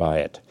wounded by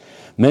it.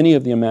 Many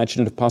of the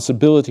imaginative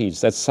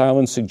possibilities that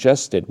silence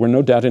suggested were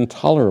no doubt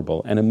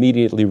intolerable and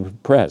immediately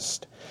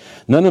repressed.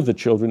 None of the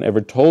children ever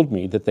told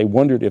me that they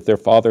wondered if their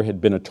father had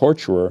been a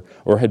torturer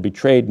or had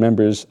betrayed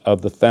members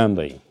of the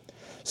family.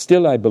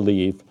 Still, I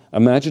believe,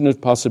 imaginative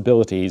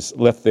possibilities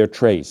left their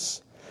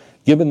trace.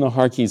 Given the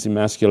Harkis'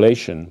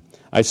 emasculation,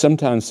 I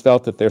sometimes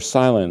felt that their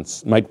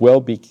silence might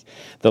well be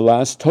the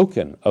last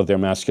token of their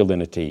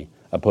masculinity,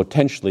 a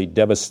potentially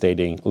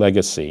devastating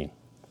legacy.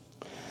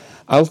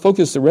 I'll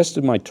focus the rest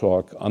of my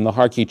talk on the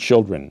Harki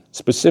children,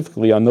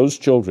 specifically on those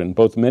children,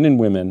 both men and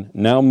women,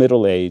 now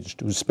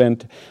middle-aged, who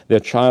spent their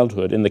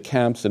childhood in the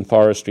camps and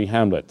forestry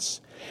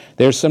hamlets.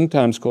 They are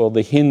sometimes called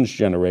the hinge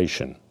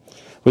generation.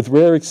 With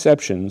rare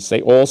exceptions, they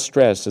all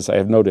stress, as I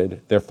have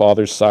noted, their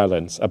father's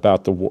silence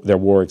about their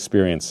war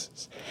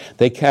experiences.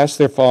 They cast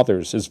their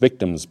fathers as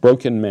victims,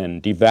 broken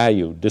men,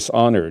 devalued,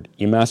 dishonored,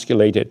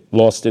 emasculated,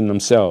 lost in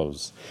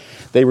themselves.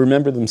 They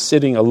remember them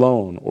sitting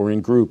alone or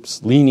in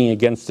groups, leaning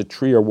against a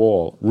tree or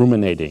wall,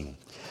 ruminating.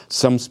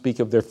 Some speak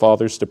of their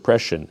father's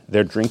depression,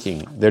 their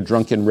drinking, their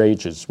drunken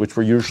rages, which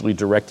were usually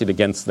directed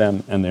against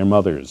them and their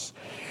mothers.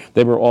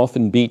 They were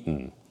often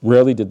beaten.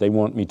 Rarely did they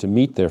want me to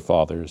meet their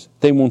fathers.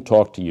 They won't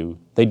talk to you.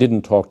 They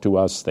didn't talk to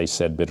us, they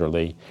said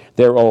bitterly.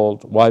 They're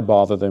old. Why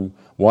bother them?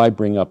 Why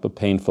bring up a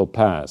painful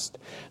past?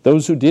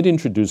 Those who did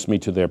introduce me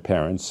to their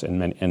parents,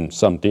 and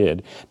some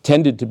did,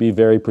 tended to be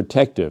very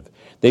protective.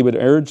 They would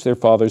urge their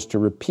fathers to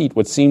repeat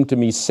what seemed to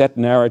me set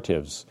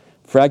narratives,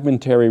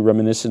 fragmentary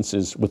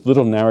reminiscences with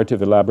little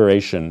narrative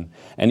elaboration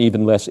and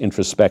even less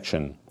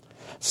introspection.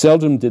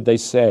 Seldom did they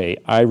say,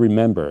 "I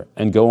remember,"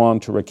 and go on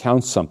to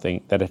recount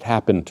something that had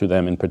happened to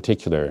them in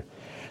particular.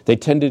 They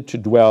tended to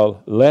dwell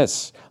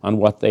less on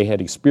what they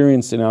had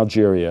experienced in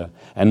Algeria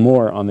and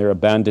more on their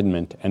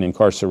abandonment and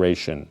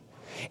incarceration.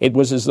 It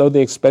was as though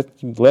they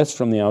expected less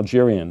from the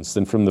Algerians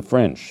than from the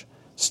French.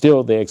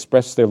 Still, they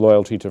expressed their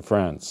loyalty to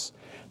France.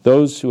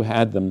 Those who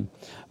had them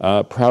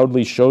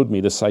proudly showed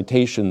me the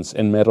citations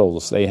and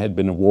medals they had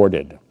been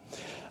awarded.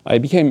 I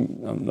became,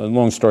 a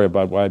long story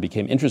about why I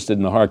became interested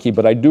in the Harki,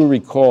 but I do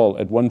recall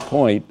at one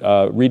point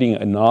reading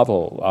a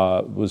novel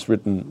was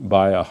written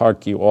by a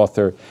Harki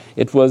author.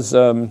 It was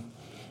an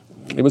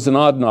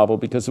odd novel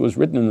because it was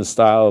written in the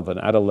style of an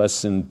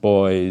adolescent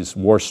boy's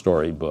war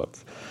story book.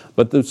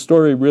 But the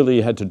story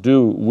really had to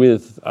do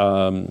with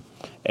one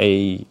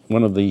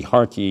of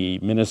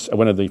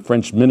the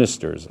French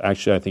ministers.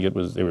 Actually, I think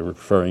they were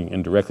referring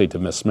indirectly to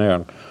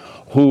Mesmer,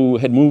 who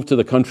had moved to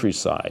the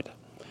countryside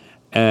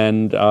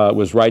and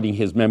was writing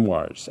his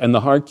memoirs. And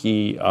the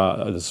Harki,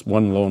 this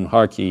one lone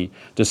Harki,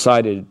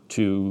 decided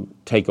to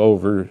take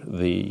over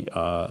the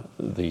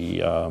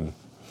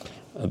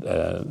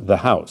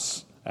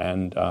house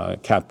and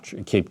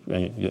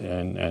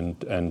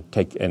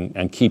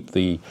keep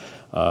the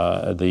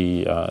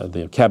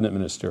cabinet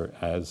minister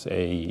as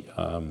a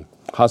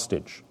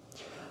hostage.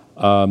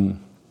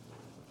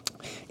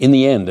 In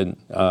the end,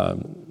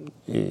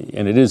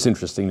 and it is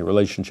interesting, the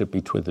relationship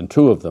between the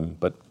two of them,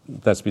 but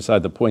that's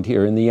beside the point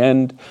here. In the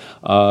end,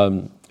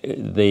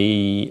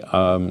 the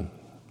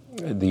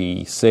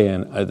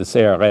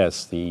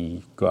CRS,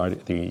 the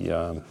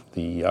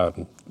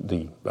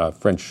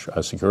French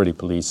security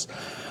police,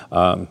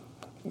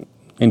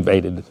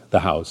 invaded the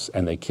house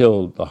and they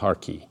killed the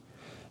Harki.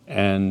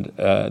 And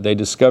they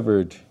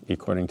discovered,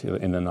 according to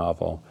in the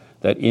novel,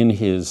 that in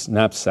his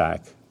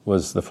knapsack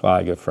was the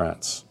flag of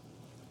France.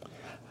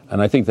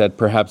 And I think that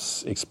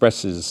perhaps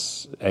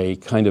expresses a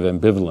kind of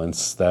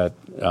ambivalence that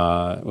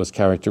was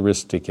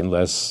characteristic in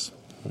less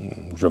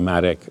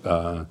dramatic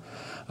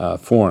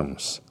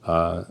forms,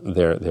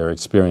 their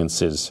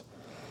experiences.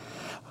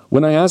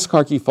 When I ask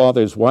Harki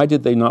fathers why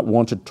did they not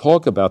want to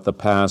talk about the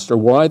past or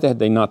why had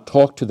they not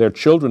talked to their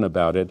children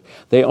about it,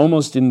 they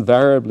almost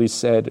invariably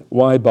said,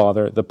 "Why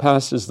bother? The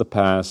past is the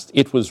past.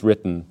 It was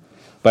written."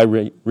 By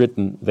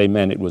written, they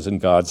meant it was in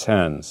God's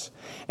hands.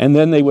 And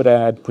then they would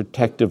add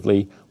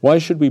protectively, "Why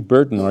should we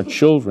burden our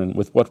children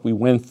with what we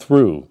went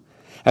through?"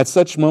 At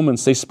such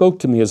moments, they spoke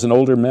to me as an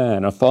older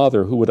man, a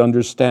father who would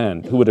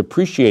understand, who would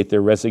appreciate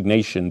their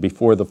resignation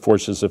before the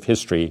forces of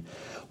history,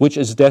 which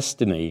as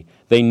destiny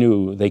they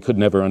knew they could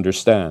never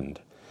understand.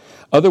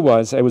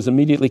 Otherwise, I was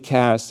immediately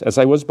cast, as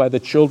I was by the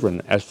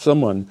children, as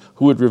someone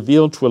who would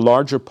reveal to a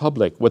larger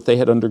public what they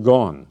had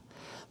undergone.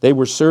 They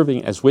were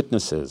serving as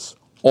witnesses.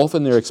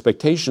 Often their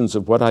expectations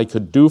of what I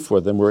could do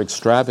for them were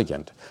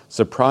extravagant,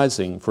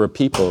 surprising for a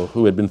people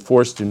who had been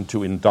forced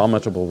into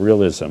indomitable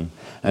realism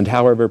and,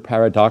 however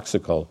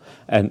paradoxical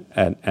and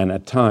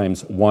at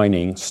times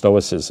whining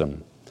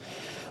stoicism.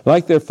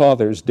 Like their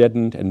fathers'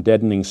 deadened and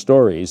deadening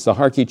stories, the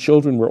Harki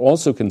children were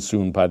also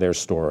consumed by their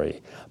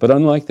story. But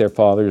unlike their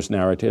fathers'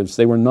 narratives,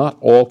 they were not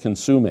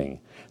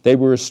all-consuming. They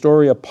were a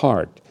story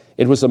apart.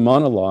 It was a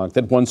monologue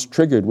that, once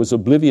triggered, was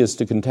oblivious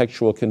to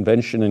contextual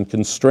convention and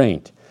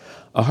constraint.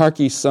 A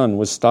Harki son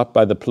was stopped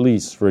by the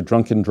police for a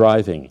drunken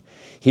driving.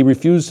 He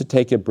refused to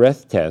take a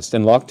breath test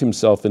and locked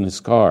himself in his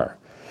car.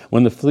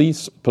 When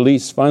the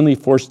police finally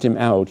forced him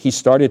out, he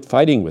started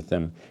fighting with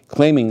them,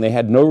 claiming they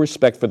had no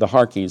respect for the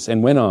Harkis,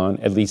 and went on,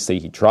 at least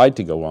he tried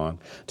to go on,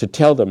 to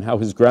tell them how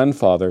his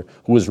grandfather,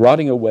 who was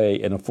rotting away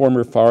in a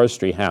former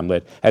forestry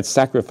hamlet, had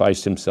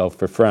sacrificed himself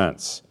for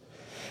France.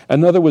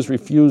 Another was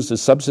refused a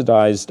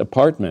subsidized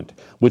apartment,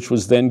 which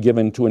was then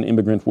given to an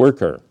immigrant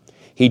worker.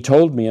 He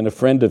told me and a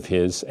friend of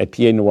his at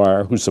Pied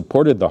Noir, who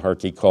supported the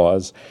Harki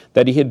cause,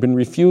 that he had been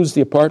refused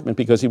the apartment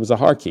because he was a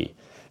Harki,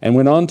 and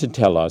went on to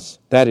tell us,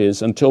 that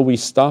is, until we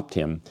stopped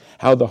him,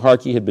 how the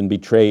Harki had been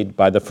betrayed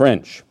by the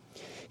French.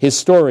 His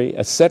story,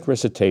 a set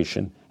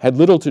recitation, had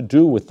little to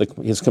do with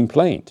his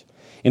complaint.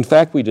 In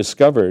fact, we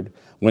discovered,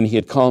 when he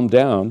had calmed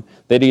down,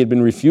 that he had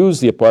been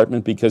refused the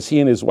apartment because he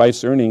and his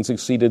wife's earnings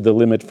exceeded the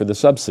limit for the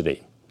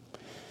subsidy.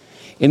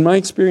 In my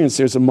experience,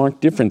 there's a marked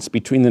difference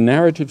between the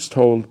narratives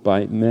told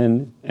by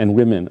men and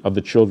women of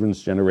the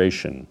children's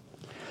generation.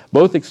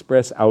 Both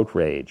express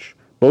outrage,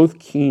 both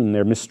keen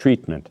their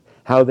mistreatment,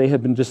 how they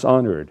have been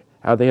dishonored,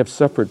 how they have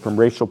suffered from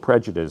racial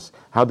prejudice,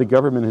 how the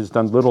government has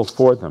done little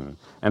for them,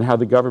 and how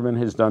the government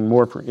has done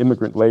more for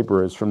immigrant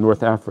laborers from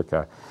North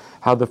Africa,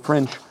 how the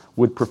French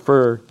would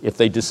prefer if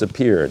they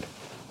disappeared.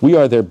 We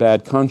are their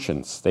bad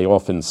conscience, they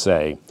often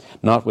say,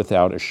 not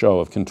without a show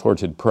of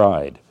contorted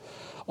pride.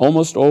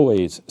 Almost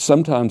always,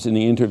 sometimes in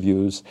the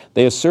interviews,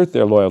 they assert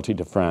their loyalty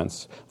to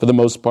France. For the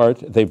most part,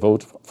 they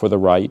vote for the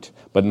right,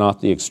 but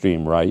not the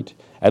extreme right.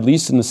 At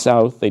least in the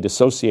South, they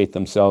dissociate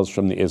themselves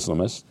from the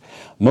Islamists.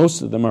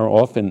 Most of them are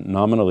often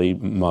nominally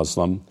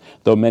Muslim,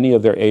 though many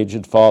of their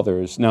aged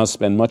fathers now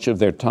spend much of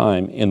their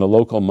time in the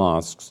local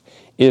mosques,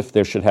 if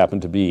there should happen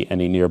to be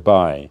any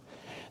nearby.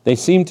 They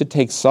seem to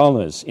take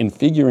solace in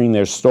figuring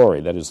their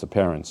story, that is the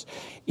parents,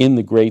 in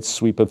the great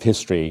sweep of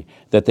history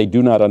that they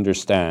do not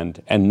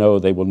understand and know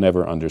they will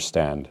never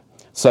understand.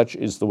 Such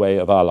is the way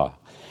of Allah.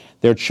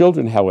 Their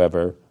children,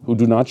 however, who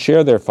do not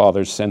share their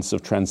father's sense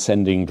of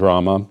transcending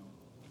drama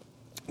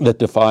that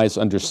defies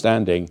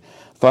understanding,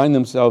 find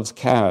themselves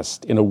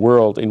cast in a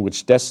world in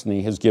which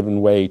destiny has given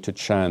way to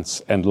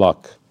chance and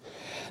luck.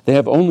 They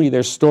have only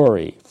their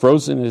story,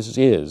 frozen as it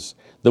is,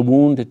 the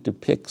wound it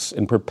depicts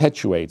and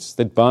perpetuates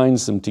that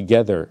binds them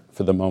together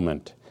for the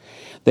moment.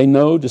 They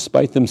know,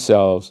 despite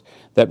themselves,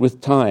 that with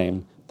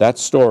time, that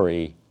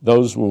story,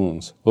 those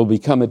wounds, will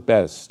become at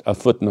best a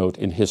footnote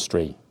in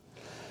history.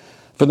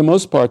 For the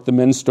most part, the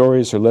men's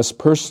stories are less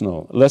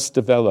personal, less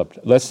developed,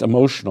 less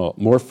emotional,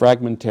 more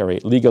fragmentary,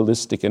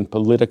 legalistic, and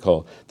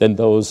political than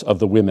those of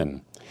the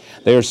women.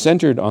 They are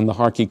centered on the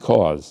Harki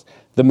cause.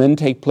 The men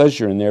take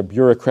pleasure in their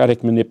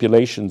bureaucratic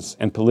manipulations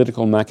and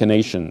political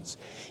machinations.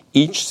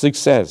 Each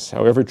success,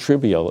 however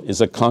trivial, is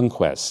a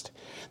conquest.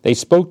 They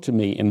spoke to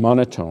me in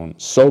monotone,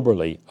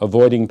 soberly,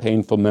 avoiding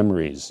painful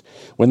memories.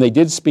 When they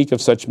did speak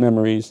of such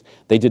memories,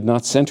 they did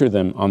not center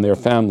them on their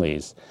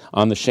families,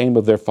 on the shame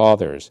of their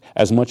fathers,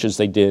 as much as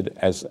they did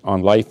as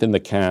on life in the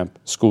camp,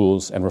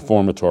 schools, and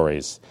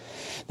reformatories.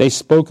 They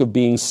spoke of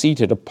being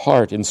seated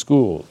apart in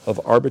school, of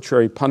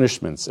arbitrary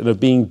punishments, and of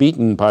being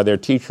beaten by their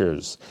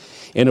teachers.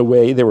 In a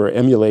way, they were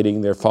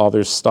emulating their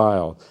father's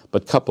style,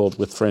 but coupled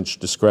with French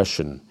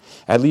discretion.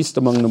 At least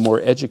among the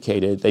more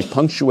educated, they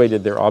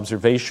punctuated their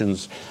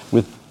observations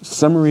with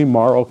summary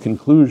moral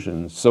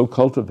conclusions so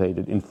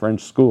cultivated in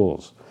French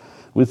schools.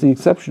 With the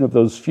exception of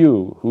those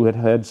few who had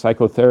had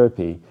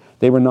psychotherapy,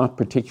 they were not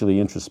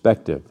particularly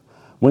introspective.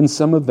 When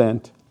some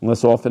event,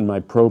 less often my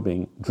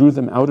probing, drew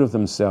them out of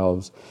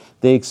themselves,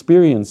 they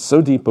experienced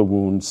so deep a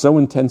wound, so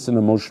intense an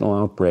emotional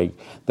outbreak,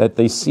 that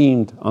they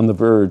seemed on the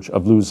verge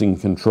of losing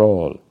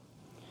control.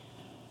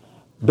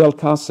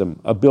 Belkacem,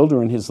 a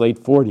builder in his late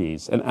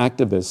 40s, an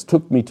activist,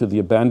 took me to the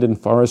abandoned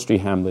forestry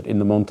hamlet in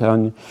the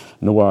Montagne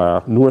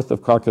Noire, north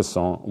of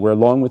Carcassonne, where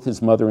along with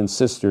his mother and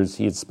sisters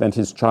he had spent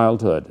his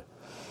childhood.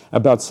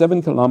 About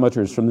 7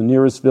 kilometers from the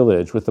nearest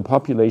village, with a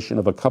population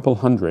of a couple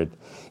hundred,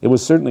 it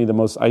was certainly the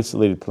most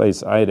isolated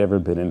place I had ever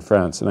been in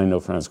France, and I know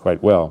France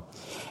quite well.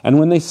 And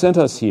when they sent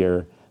us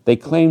here, they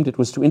claimed it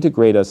was to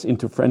integrate us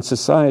into French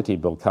society,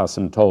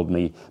 Belkacem told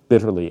me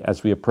bitterly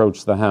as we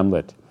approached the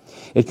hamlet.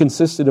 It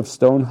consisted of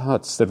stone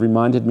huts that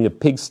reminded me of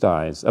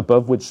pigsties,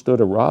 above which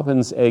stood a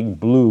robin's egg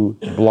blue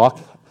block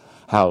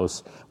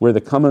house where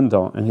the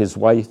commandant and his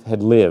wife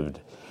had lived.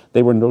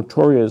 They were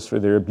notorious for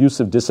their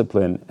abusive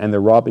discipline and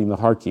their robbing the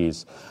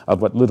Harkis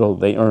of what little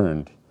they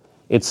earned.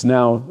 It's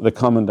now the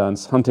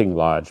commandant's hunting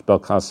lodge,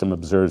 Belkacem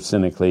observed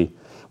cynically.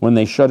 When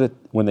they shut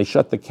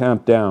the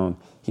camp down,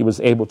 he was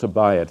able to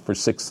buy it for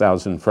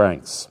 6,000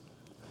 francs.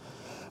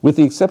 With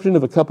the exception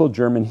of a couple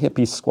German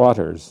hippie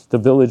squatters, the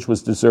village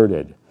was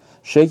deserted.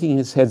 Shaking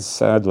his head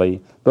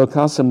sadly,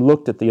 Belkacem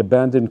looked at the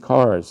abandoned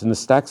cars and the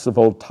stacks of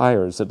old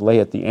tires that lay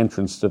at the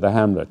entrance to the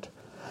hamlet.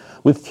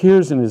 With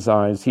tears in his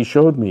eyes, he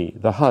showed me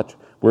the hut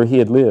where he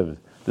had lived,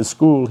 the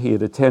school he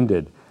had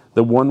attended,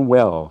 the one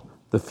well,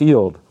 the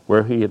field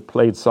where he had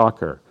played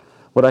soccer.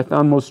 What I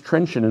found most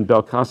trenchant in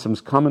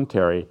Belkacem's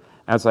commentary,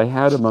 as I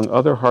had among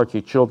other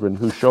Harki children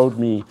who showed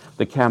me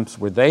the camps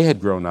where they had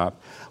grown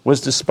up, was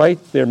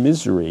despite their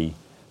misery,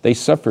 they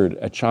suffered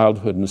a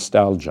childhood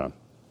nostalgia.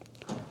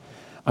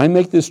 I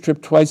make this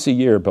trip twice a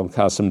year,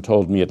 Belkacem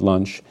told me at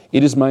lunch.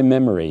 It is my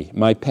memory,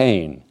 my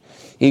pain.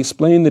 He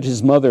explained that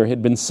his mother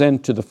had been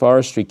sent to the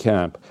forestry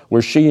camp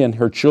where she and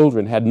her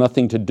children had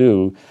nothing to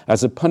do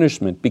as a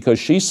punishment because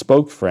she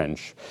spoke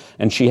French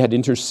and she had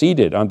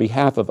interceded on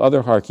behalf of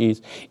other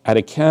Harkis at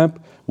a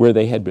camp where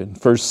they had been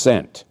first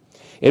sent.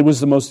 It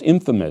was the most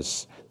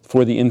infamous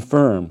for the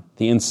infirm,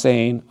 the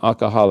insane,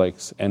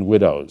 alcoholics, and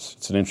widows.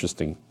 It's an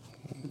interesting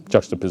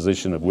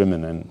juxtaposition of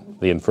women and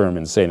the infirm,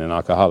 insane, and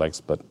alcoholics,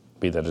 but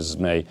be that as it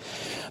may.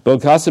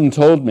 Belkacem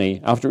told me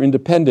after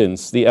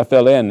independence, the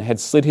FLN had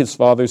slit his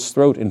father's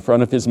throat in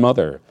front of his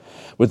mother,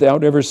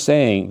 without ever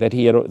saying that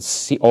he had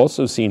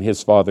also seen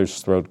his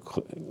father's throat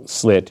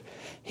slit.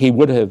 He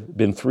would have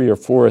been 3 or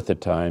 4 at the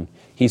time.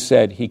 He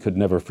said he could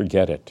never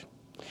forget it.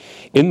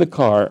 In the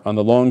car, on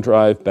the long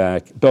drive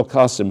back,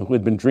 Belkacem, who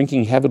had been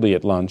drinking heavily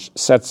at lunch,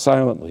 sat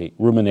silently,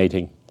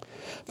 ruminating.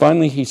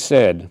 Finally, he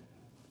said,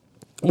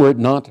 were it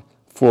not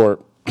for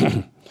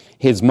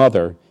his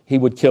mother, he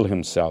would kill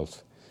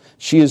himself.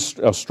 She is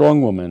a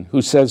strong woman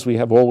who says we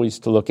have always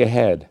to look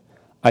ahead.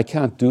 I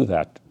can't do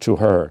that to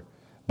her,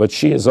 but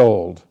she is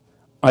old.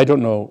 I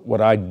don't know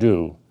what I'd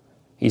do.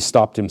 He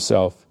stopped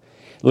himself.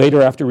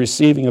 Later, after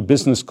receiving a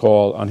business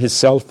call on his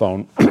cell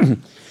phone,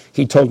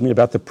 he told me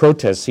about the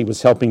protests he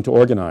was helping to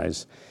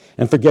organize.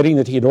 And forgetting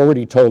that he had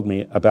already told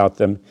me about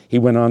them, he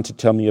went on to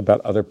tell me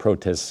about other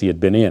protests he had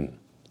been in.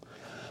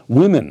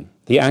 Women,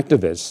 the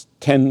activists,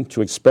 tend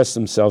to express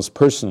themselves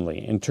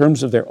personally in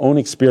terms of their own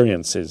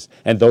experiences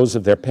and those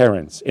of their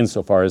parents,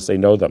 insofar as they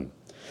know them.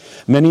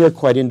 Many are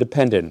quite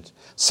independent.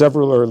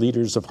 Several are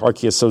leaders of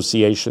Harki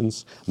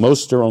associations.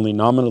 Most are only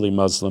nominally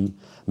Muslim.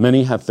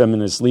 Many have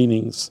feminist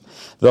leanings,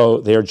 though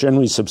they are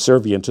generally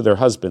subservient to their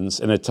husbands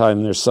and at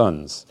times their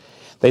sons.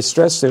 They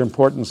stress the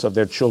importance of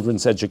their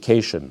children's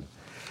education.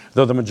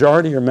 Though the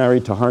majority are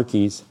married to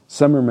Harkis,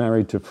 some are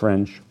married to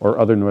French or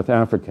other North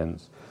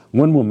Africans.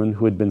 One woman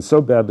who had been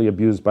so badly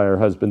abused by her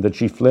husband that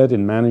she fled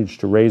and managed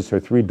to raise her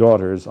 3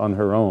 daughters on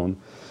her own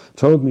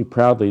told me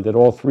proudly that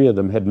all 3 of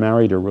them had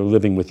married or were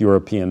living with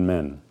European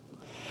men.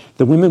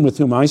 The women with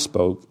whom I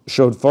spoke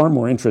showed far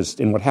more interest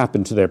in what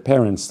happened to their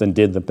parents than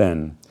did the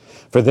men.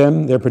 For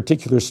them, their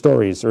particular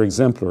stories are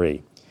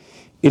exemplary.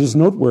 It is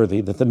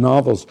noteworthy that the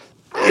novels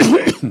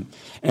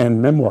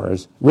and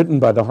memoirs written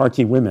by the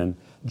Harki women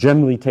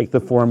generally take the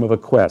form of a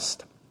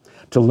quest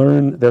to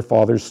learn their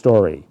father's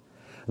story.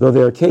 Though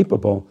they are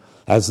capable,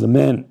 as the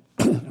men,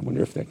 I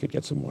wonder if I could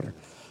get some water.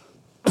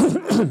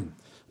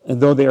 And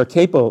though they are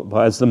capable,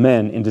 as the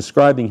men, in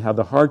describing how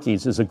the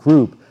Harkis as a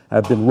group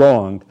have been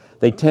wronged,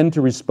 they tend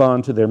to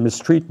respond to their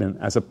mistreatment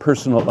as a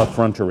personal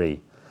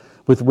effrontery.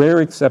 With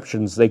rare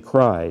exceptions, they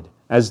cried,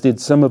 as did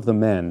some of the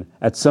men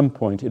at some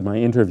point in my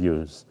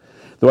interviews.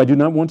 Though I do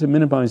not want to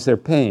minimize their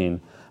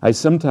pain, I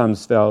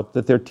sometimes felt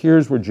that their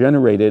tears were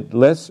generated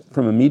less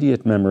from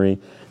immediate memory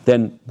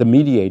than the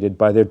mediated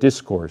by their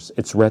discourse,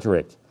 its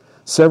rhetoric.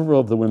 Several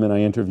of the women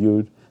I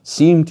interviewed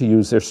seemed to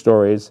use their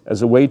stories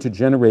as a way to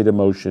generate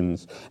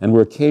emotions and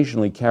were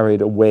occasionally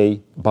carried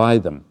away by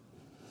them.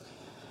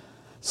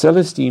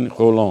 Célestine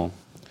Roland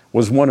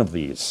was one of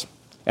these,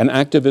 an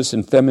activist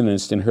and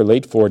feminist in her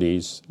late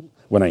 40s.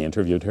 When I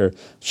interviewed her,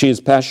 she is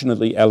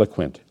passionately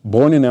eloquent.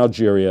 Born in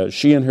Algeria,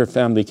 she and her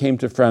family came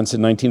to France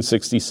in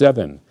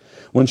 1967,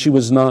 when she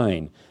was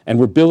 9, and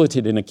were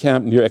billeted in a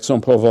camp near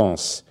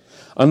Aix-en-Provence.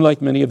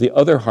 Unlike many of the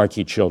other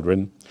Harki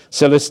children,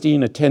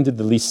 Célestine attended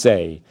the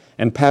lycée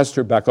and passed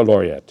her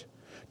baccalaureate.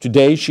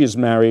 Today, she is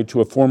married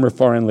to a former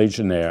foreign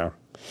legionnaire,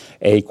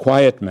 a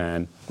quiet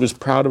man who is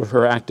proud of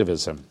her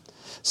activism.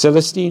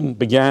 Célestine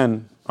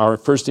began our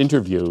first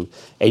interview,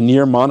 a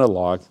near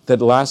monologue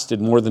that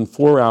lasted more than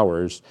 4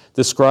 hours,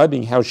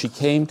 describing how she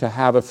came to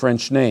have a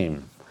French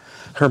name.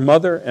 Her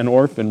mother, an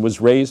orphan,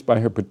 was raised by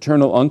her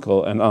paternal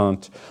uncle and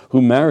aunt,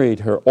 who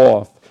married her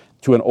off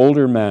to an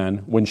older man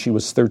when she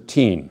was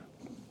 13.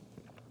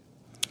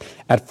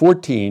 At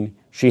 14,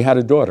 she had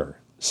a daughter,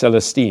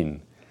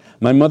 Célestine.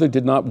 My mother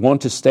did not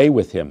want to stay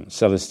with him,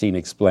 Célestine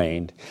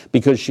explained,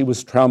 because she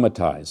was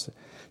traumatized.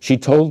 She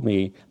told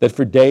me that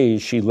for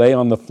days she lay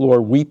on the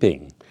floor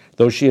weeping.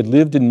 Though she had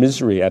lived in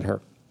misery at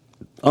her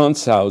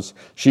aunt's house,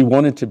 she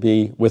wanted to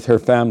be with her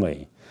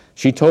family.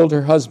 She told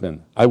her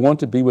husband, "I want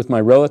to be with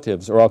my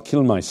relatives or I'll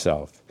kill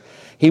myself."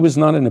 He was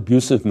not an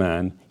abusive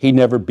man. He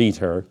never beat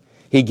her.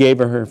 He gave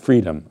her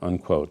freedom,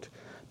 unquote.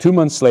 2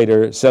 months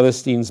later,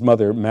 Célestine's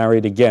mother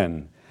married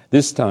again,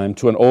 this time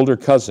to an older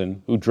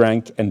cousin who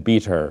drank and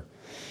beat her.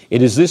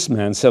 It is this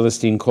man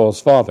Célestine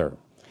calls father.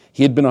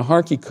 He had been a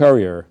Harki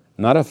courier,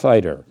 not a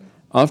fighter.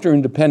 After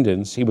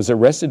independence, he was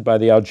arrested by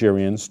the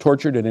Algerians,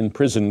 tortured and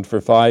imprisoned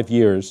for 5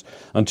 years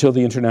until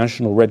the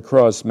International Red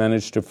Cross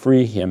managed to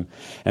free him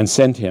and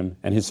sent him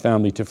and his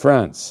family to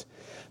France.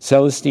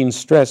 Celestine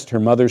stressed her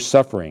mother's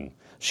suffering.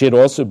 She had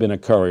also been a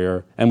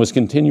courier and was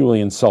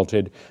continually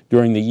insulted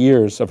during the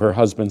years of her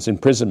husband's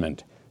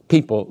imprisonment.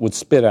 People would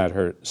spit at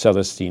her,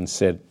 Celestine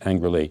said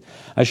angrily.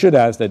 I should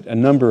add that a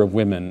number of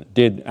women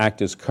did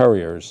act as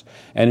couriers,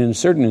 and in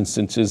certain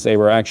instances they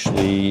were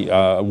actually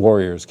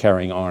warriors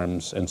carrying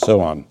arms and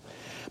so on.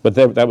 But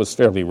that was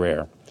fairly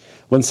rare.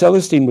 When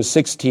Celestine was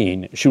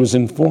 16, she was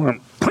informed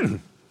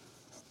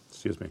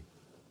excuse me,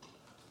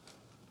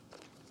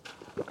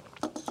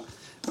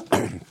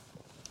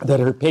 that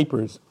her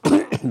papers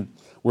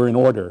were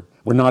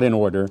not in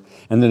order,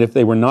 and that if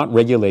they were not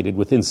regulated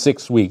within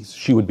 6 weeks,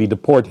 she would be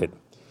deported.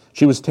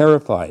 She was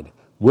terrified.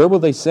 Where will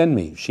they send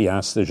me? She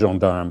asked the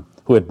gendarme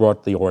who had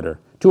brought the order.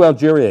 To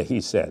Algeria,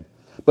 he said.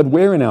 But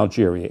where in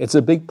Algeria? It's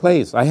a big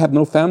place. I have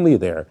no family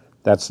there.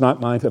 That's not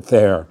my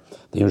affair,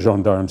 the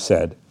gendarme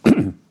said.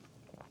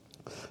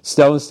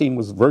 Celestine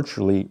was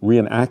virtually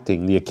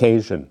reenacting the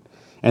occasion.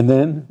 And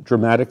then,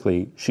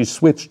 dramatically, she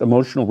switched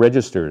emotional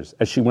registers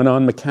as she went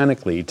on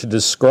mechanically to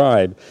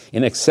describe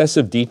in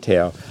excessive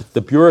detail the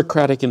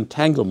bureaucratic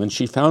entanglement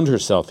she found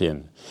herself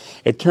in.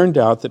 It turned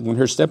out that when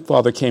her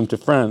stepfather came to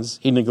France,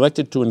 he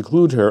neglected to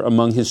include her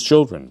among his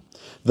children.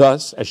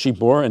 Thus, as she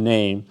bore a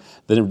name,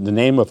 the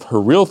name of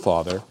her real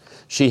father,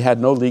 she had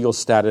no legal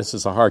status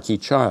as a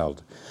Harki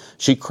child.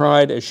 She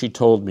cried as she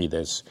told me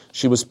this.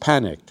 She was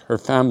panicked. Her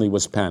family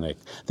was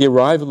panicked. The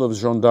arrival of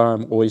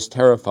gendarmes always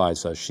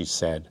terrifies us, she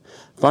said.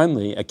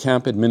 Finally, a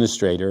camp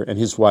administrator and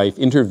his wife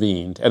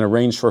intervened and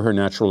arranged for her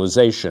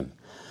naturalization.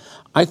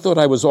 I thought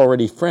I was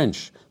already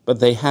French, but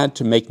they had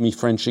to make me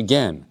French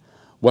again.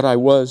 What I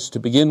was to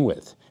begin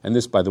with. And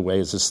this, by the way,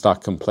 is a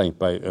stock complaint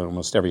by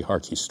almost every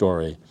Harki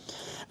story.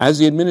 As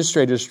the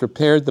administrators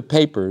prepared the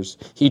papers,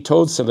 he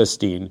told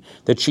Celestine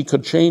that she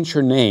could change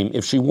her name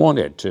if she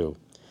wanted to.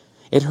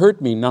 It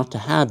hurt me not to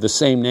have the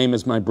same name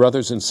as my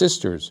brothers and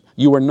sisters.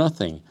 You are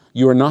nothing.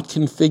 You are not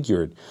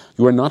configured.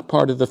 You are not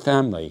part of the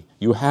family.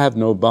 You have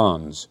no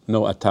bonds,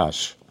 no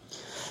attache.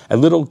 A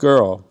little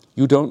girl,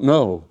 you don't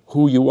know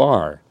who you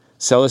are.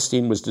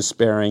 Celestine was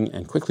despairing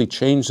and quickly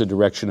changed the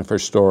direction of her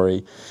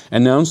story,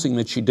 announcing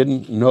that she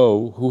didn't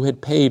know who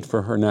had paid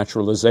for her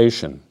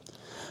naturalization.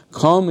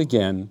 Calm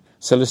again,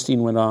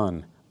 Celestine went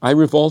on. I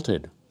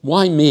revolted.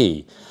 Why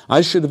me?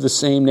 I should have the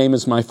same name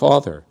as my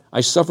father.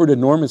 I suffered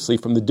enormously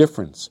from the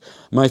difference.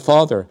 My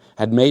father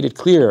had made it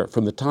clear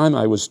from the time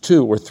I was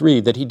 2 or 3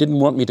 that he didn't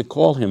want me to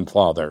call him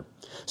father.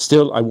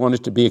 Still, I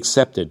wanted to be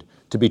accepted,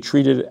 to be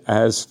treated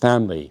as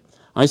family.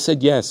 I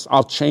said, yes,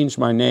 I'll change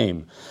my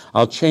name.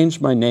 I'll change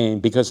my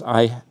name because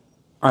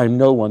I'm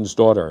no one's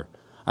daughter.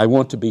 I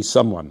want to be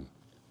someone.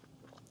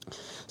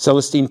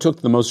 Celestine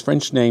took the most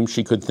French name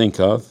she could think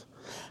of.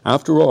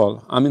 After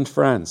all, I'm in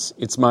France.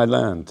 It's my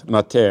land,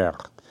 ma terre.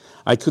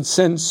 I could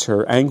sense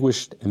her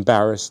anguished,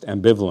 embarrassed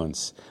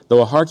ambivalence.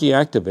 Though a Harki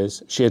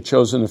activist, she had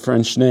chosen a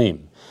French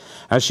name.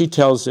 As she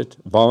tells it,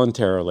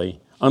 voluntarily,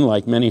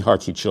 unlike many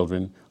Harki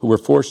children who were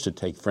forced to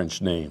take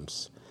French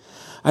names.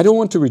 I don't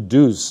want to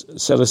reduce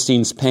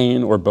Celestine's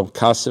pain or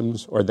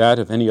Belkacem's or that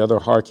of any other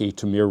Harki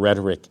to mere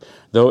rhetoric,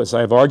 though, as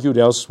I have argued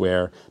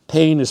elsewhere,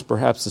 pain is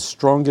perhaps the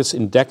strongest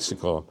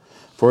indexical,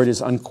 for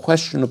it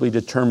unquestionably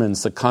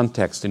determines the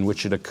context in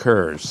which it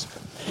occurs,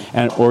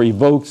 or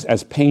evokes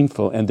as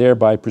painful and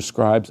thereby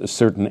prescribes a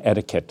certain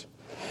etiquette.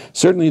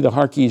 Certainly the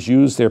Harkis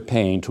use their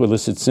pain to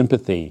elicit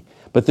sympathy,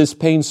 but this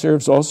pain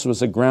serves also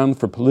as a ground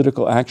for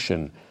political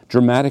action,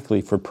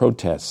 dramatically for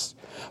protests.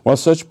 While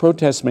such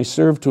protests may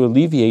serve to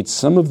alleviate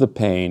some of the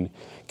pain,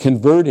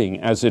 converting,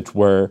 as it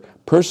were,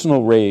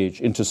 personal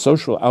rage into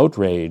social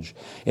outrage,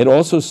 it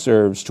also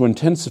serves to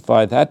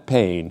intensify that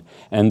pain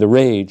and the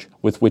rage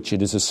with which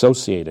it is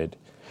associated.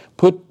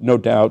 Put, no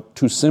doubt,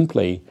 too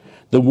simply,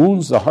 the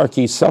wounds the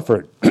Harkis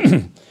suffered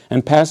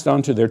and passed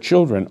on to their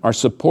children are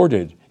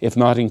supported, if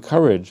not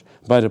encouraged,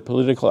 by the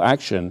political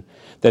action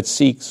that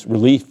seeks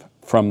relief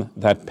from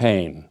that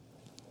pain.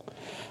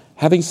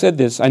 Having said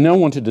this, I now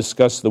want to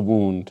discuss the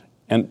wound.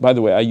 And by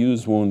the way, I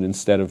use wound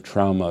instead of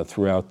trauma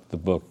throughout the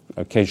book.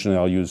 Occasionally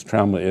I'll use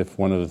trauma if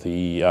one of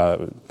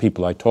the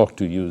people I talk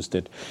to used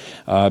it,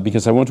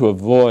 because I want to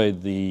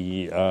avoid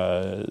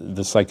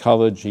the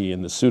psychology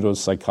and the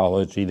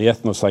pseudo-psychology, the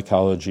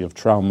ethno-psychology of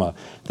trauma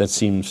that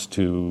seems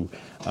to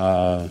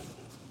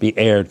be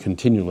aired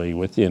continually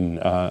within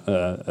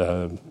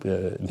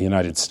the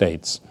United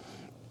States.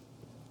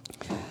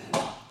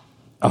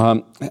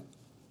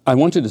 I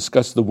want to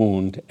discuss the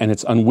wound and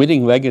its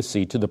unwitting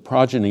legacy to the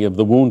progeny of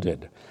the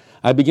wounded.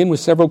 I begin with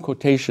several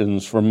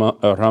quotations from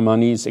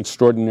Rahmani's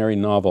extraordinary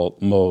novel,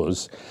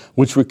 Mose,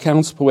 which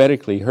recounts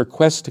poetically her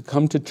quest to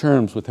come to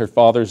terms with her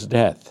father's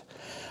death.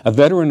 A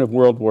veteran of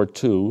World War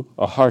II,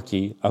 a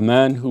Harki, a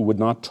man who would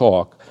not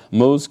talk,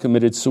 Mose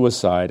committed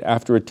suicide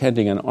after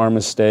attending an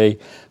armistice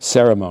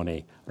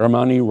ceremony.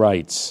 Rahmani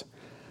writes,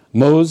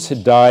 Mose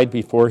had died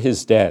before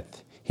his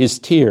death. His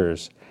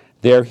tears,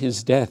 there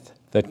his death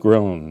that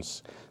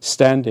groans,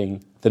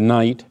 standing the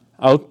night,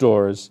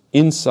 outdoors,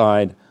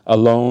 inside,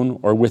 alone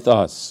or with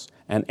us,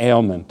 an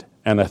ailment,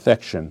 an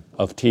affection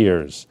of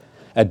tears,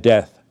 a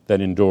death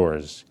that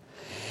endures.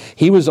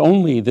 He was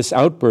only this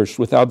outburst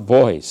without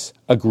voice,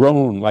 a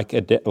groan like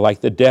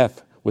the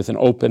deaf with an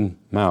open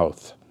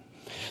mouth.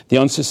 The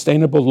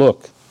unsustainable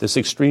look, this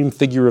extreme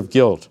figure of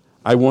guilt,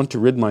 I want to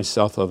rid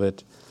myself of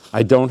it.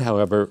 I don't,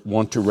 however,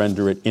 want to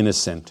render it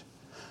innocent.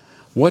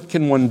 What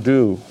can one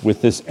do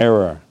with this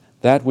error,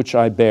 that which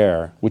I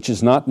bear, which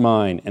is not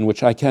mine, and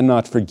which I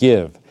cannot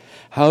forgive?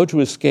 How to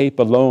escape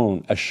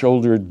alone a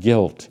shouldered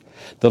guilt?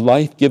 The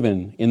life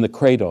given in the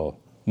cradle,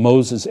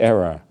 Moses'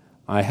 error,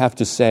 I have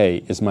to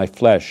say, is my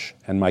flesh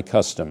and my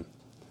custom.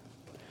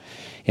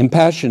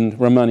 Impassioned,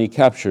 Ramani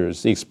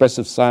captures the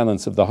expressive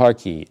silence of the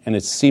Harki and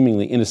its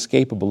seemingly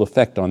inescapable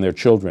effect on their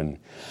children.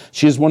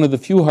 She is one of the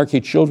few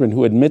Harki children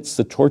who admits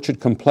the tortured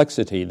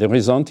complexity, the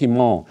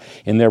ressentiment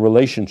in their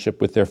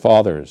relationship with their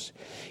fathers.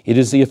 It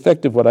is the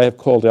effect of what I have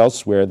called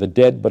elsewhere the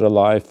dead but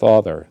alive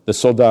father, the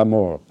soldat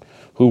mort,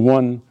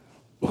 one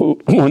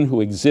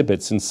who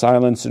exhibits in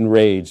silence and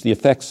rage the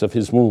effects of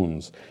his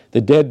wounds,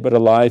 the dead but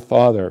alive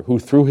father who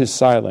through his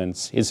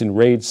silence, his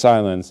enraged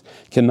silence,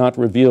 cannot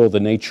reveal the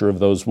nature of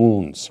those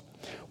wounds.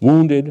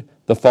 Wounded,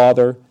 the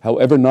father,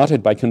 however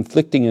knotted by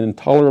conflicting and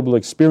intolerable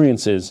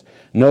experiences,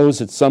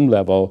 knows at some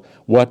level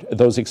what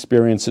those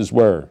experiences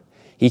were.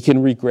 He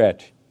can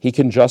regret, he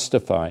can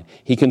justify,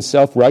 he can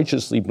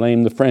self-righteously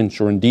blame the French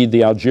or indeed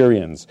the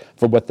Algerians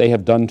for what they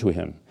have done to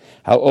him.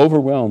 How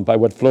overwhelmed by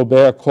what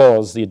Flaubert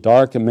calls the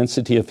dark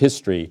immensity of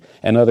history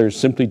and others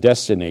simply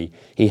destiny,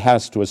 he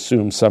has to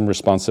assume some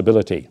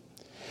responsibility.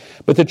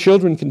 But the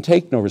children can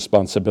take no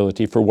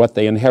responsibility for what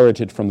they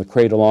inherited from the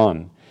cradle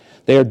on.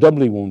 They are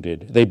doubly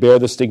wounded. They bear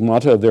the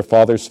stigmata of their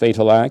father's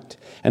fatal act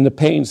and the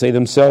pains they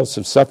themselves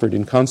have suffered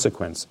in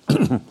consequence.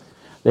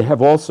 They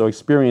have also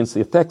experienced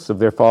the effects of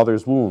their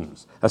father's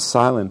wounds, a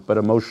silent but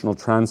emotional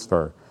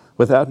transfer,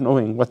 without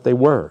knowing what they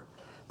were.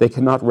 They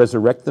cannot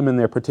resurrect them in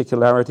their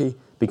particularity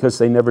because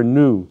they never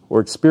knew or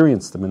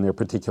experienced them in their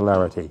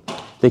particularity.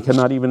 They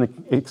cannot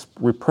even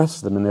repress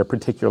them in their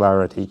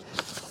particularity,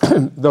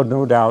 though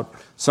no doubt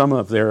some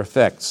of their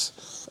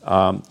effects.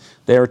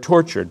 They are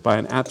tortured by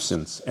an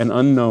absence, an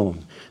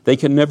unknown. They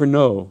can never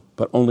know,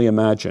 but only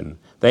imagine.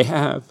 They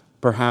have,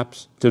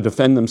 perhaps, to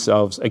defend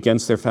themselves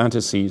against their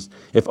fantasies,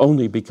 if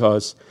only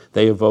because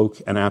they evoke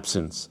an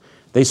absence.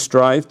 They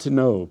strive to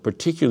know,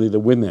 particularly the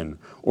women,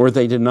 or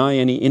they deny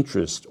any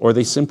interest, or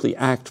they simply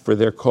act for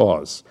their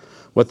cause.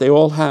 What they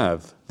all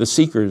have, the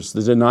seekers,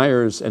 the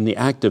deniers, and the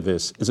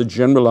activists, is a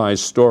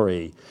generalized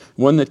story,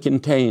 one that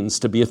contains,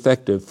 to be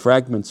effective,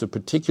 fragments of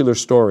particular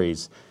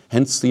stories,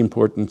 hence the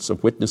importance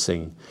of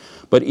witnessing,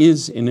 but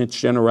is, in its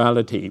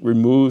generality,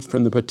 removed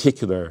from the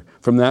particular,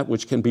 from that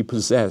which can be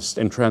possessed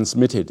and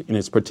transmitted in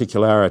its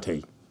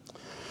particularity.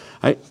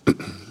 I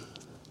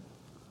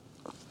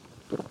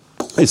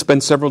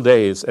spent several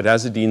days at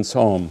Azzeddine's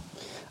home.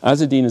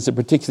 Azzeddine is a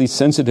particularly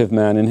sensitive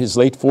man in his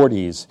late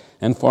 40s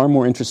and far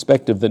more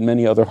introspective than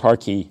many other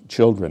Harki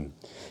children.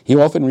 He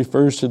often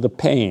refers to the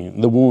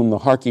pain, the wound the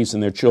Harkis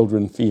and their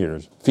children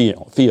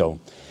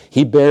feel.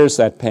 He bears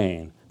that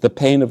pain, the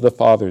pain of the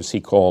fathers, he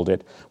called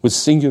it, with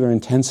singular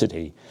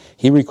intensity.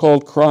 He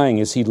recalled crying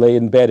as he lay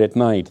in bed at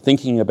night,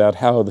 thinking about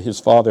how his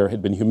father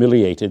had been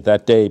humiliated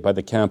that day by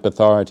the camp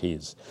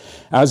authorities.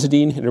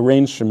 Azzeddine had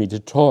arranged for me to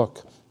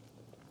talk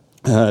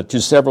to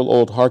several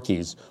old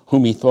Harkis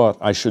whom he thought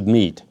I should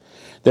meet.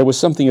 There was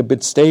something a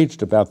bit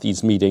staged about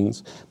these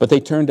meetings, but they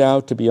turned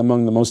out to be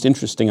among the most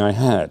interesting I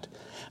had.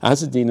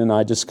 Azzeddine and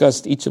I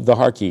discussed each of the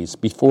Harkis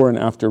before and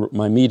after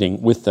my meeting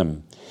with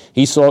them.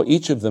 He saw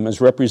each of them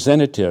as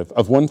representative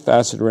of one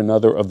facet or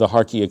another of the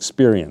Harki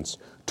experience: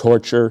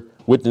 torture,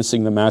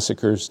 witnessing the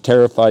massacres,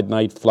 terrified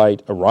night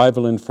flight,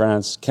 arrival in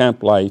France,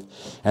 camp life,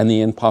 and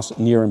the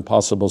near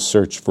impossible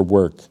search for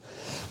work.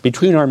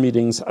 Between our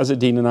meetings,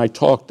 Azzeddine and I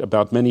talked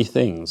about many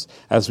things,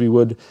 as we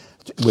would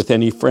with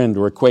any friend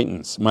or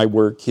acquaintance. My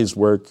work, his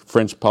work,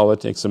 French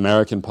politics,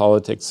 American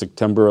politics,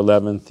 September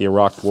 11th, the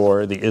Iraq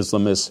War, the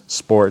Islamists,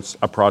 sports,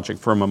 a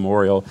project for a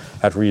memorial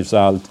at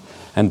Rizal,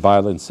 and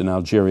violence in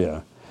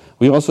Algeria.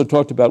 We also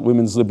talked about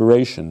women's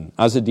liberation.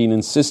 Azzeddine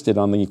insisted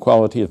on the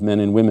equality of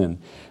men and women,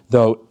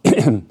 though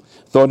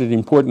thought it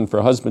important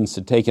for husbands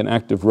to take an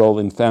active role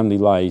in family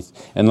life,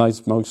 and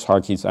like most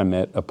Harkis I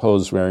met,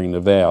 opposed wearing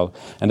the veil.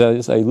 And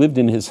as I lived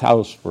in his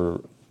house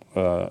for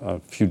a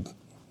few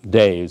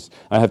days,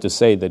 I have to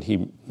say that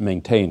he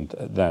maintained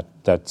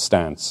that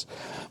stance.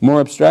 More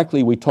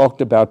abstractly, we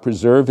talked about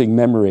preserving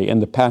memory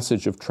and the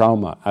passage of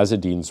trauma,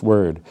 Azzeddine's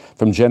word,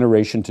 from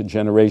generation to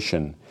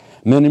generation.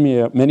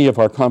 Many of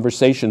our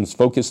conversations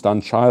focused on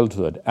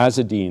childhood,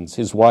 Azzeddine's,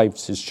 his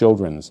wife's, his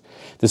children's.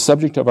 The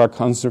subject of our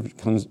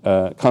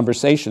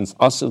conversations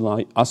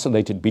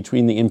oscillated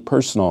between the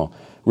impersonal,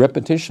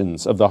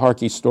 repetitions of the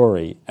Harki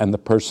story, and the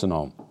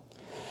personal.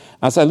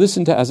 As I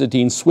listened to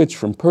Azzeddine switch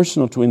from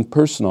personal to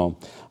impersonal,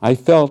 I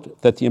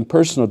felt that the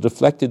impersonal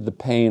deflected the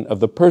pain of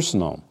the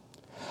personal.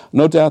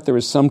 No doubt there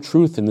is some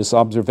truth in this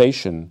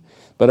observation,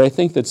 but I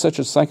think that such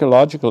a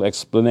psychological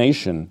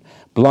explanation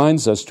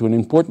blinds us to an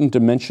important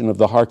dimension of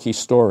the Harki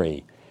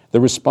story,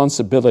 the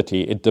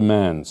responsibility it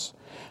demands.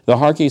 The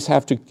Harkis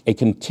have a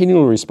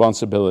continual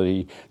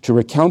responsibility to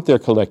recount their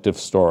collective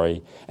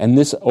story, and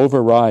this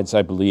overrides,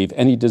 I believe,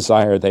 any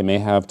desire they may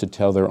have to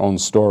tell their own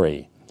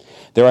story.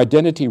 Their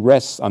identity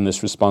rests on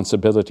this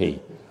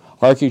responsibility.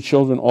 Harki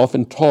children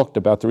often talked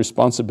about the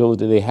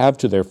responsibility they have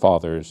to their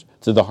fathers,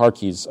 to the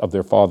Harkis of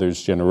their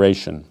father's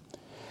generation.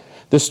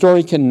 The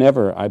story can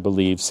never, I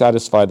believe,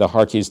 satisfy the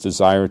Harkis'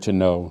 desire to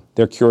know,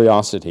 their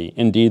curiosity,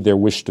 indeed their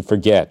wish to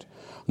forget,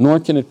 nor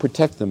can it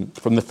protect them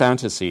from the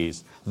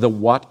fantasies, the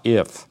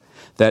what-if,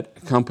 that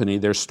accompany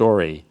their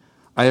story.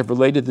 I have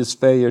related this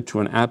failure to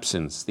an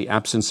absence, the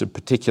absence of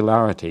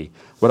particularity.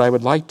 What I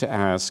would like to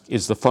ask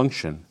is the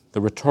function,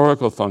 the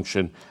rhetorical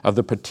function of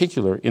the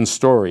particular in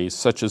stories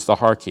such as the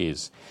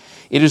Harkis.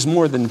 It is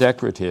more than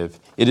decorative,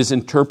 it is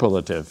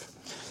interpolative,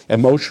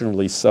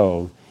 emotionally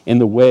so, in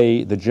the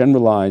way the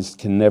generalized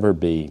can never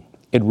be.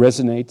 It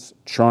resonates,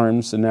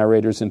 charms the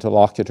narrator's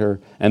interlocutor,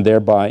 and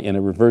thereby, in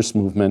a reverse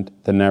movement,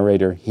 the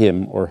narrator,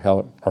 him or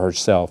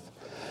herself.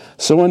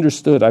 So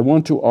understood, I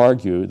want to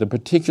argue the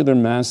particular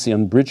mass, the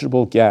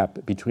unbridgeable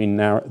gap between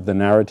the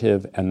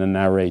narrative and the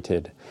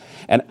narrated,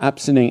 an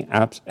absence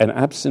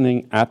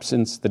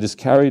that is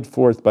carried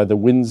forth by the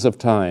winds of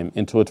time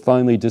until it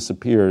finally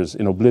disappears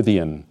in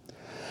oblivion.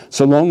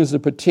 So long as the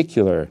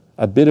particular,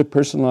 a bit of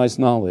personalized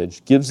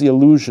knowledge, gives the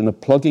illusion of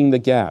plugging the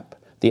gap,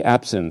 the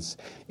absence,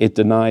 it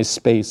denies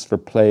space for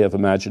play of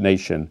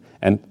imagination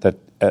and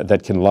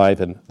that can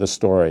liven the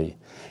story.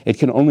 It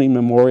can only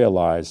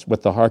memorialize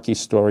what the Harki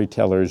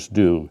storytellers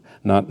do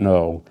not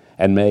know,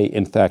 and may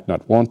in fact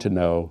not want to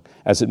know,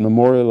 as it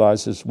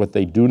memorializes what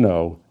they do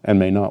know and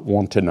may not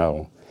want to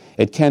know.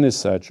 It can, as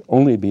such,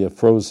 only be a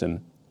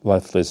frozen,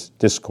 lifeless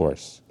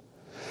discourse.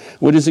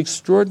 What is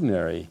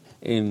extraordinary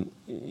in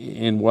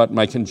what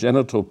my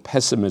congenital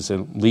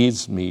pessimism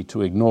leads me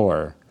to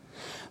ignore,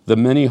 the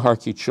many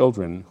Harki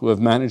children who have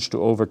managed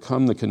to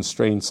overcome the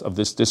constraints of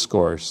this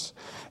discourse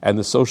and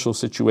the social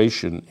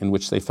situation in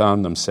which they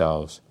found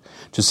themselves,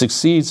 to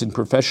succeed in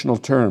professional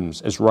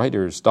terms as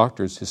writers,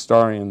 doctors,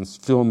 historians,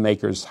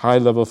 filmmakers,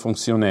 high-level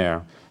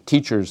fonctionnaires,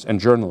 teachers, and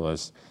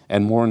journalists,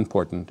 and more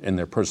important, in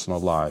their personal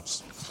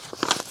lives.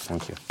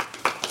 Thank you.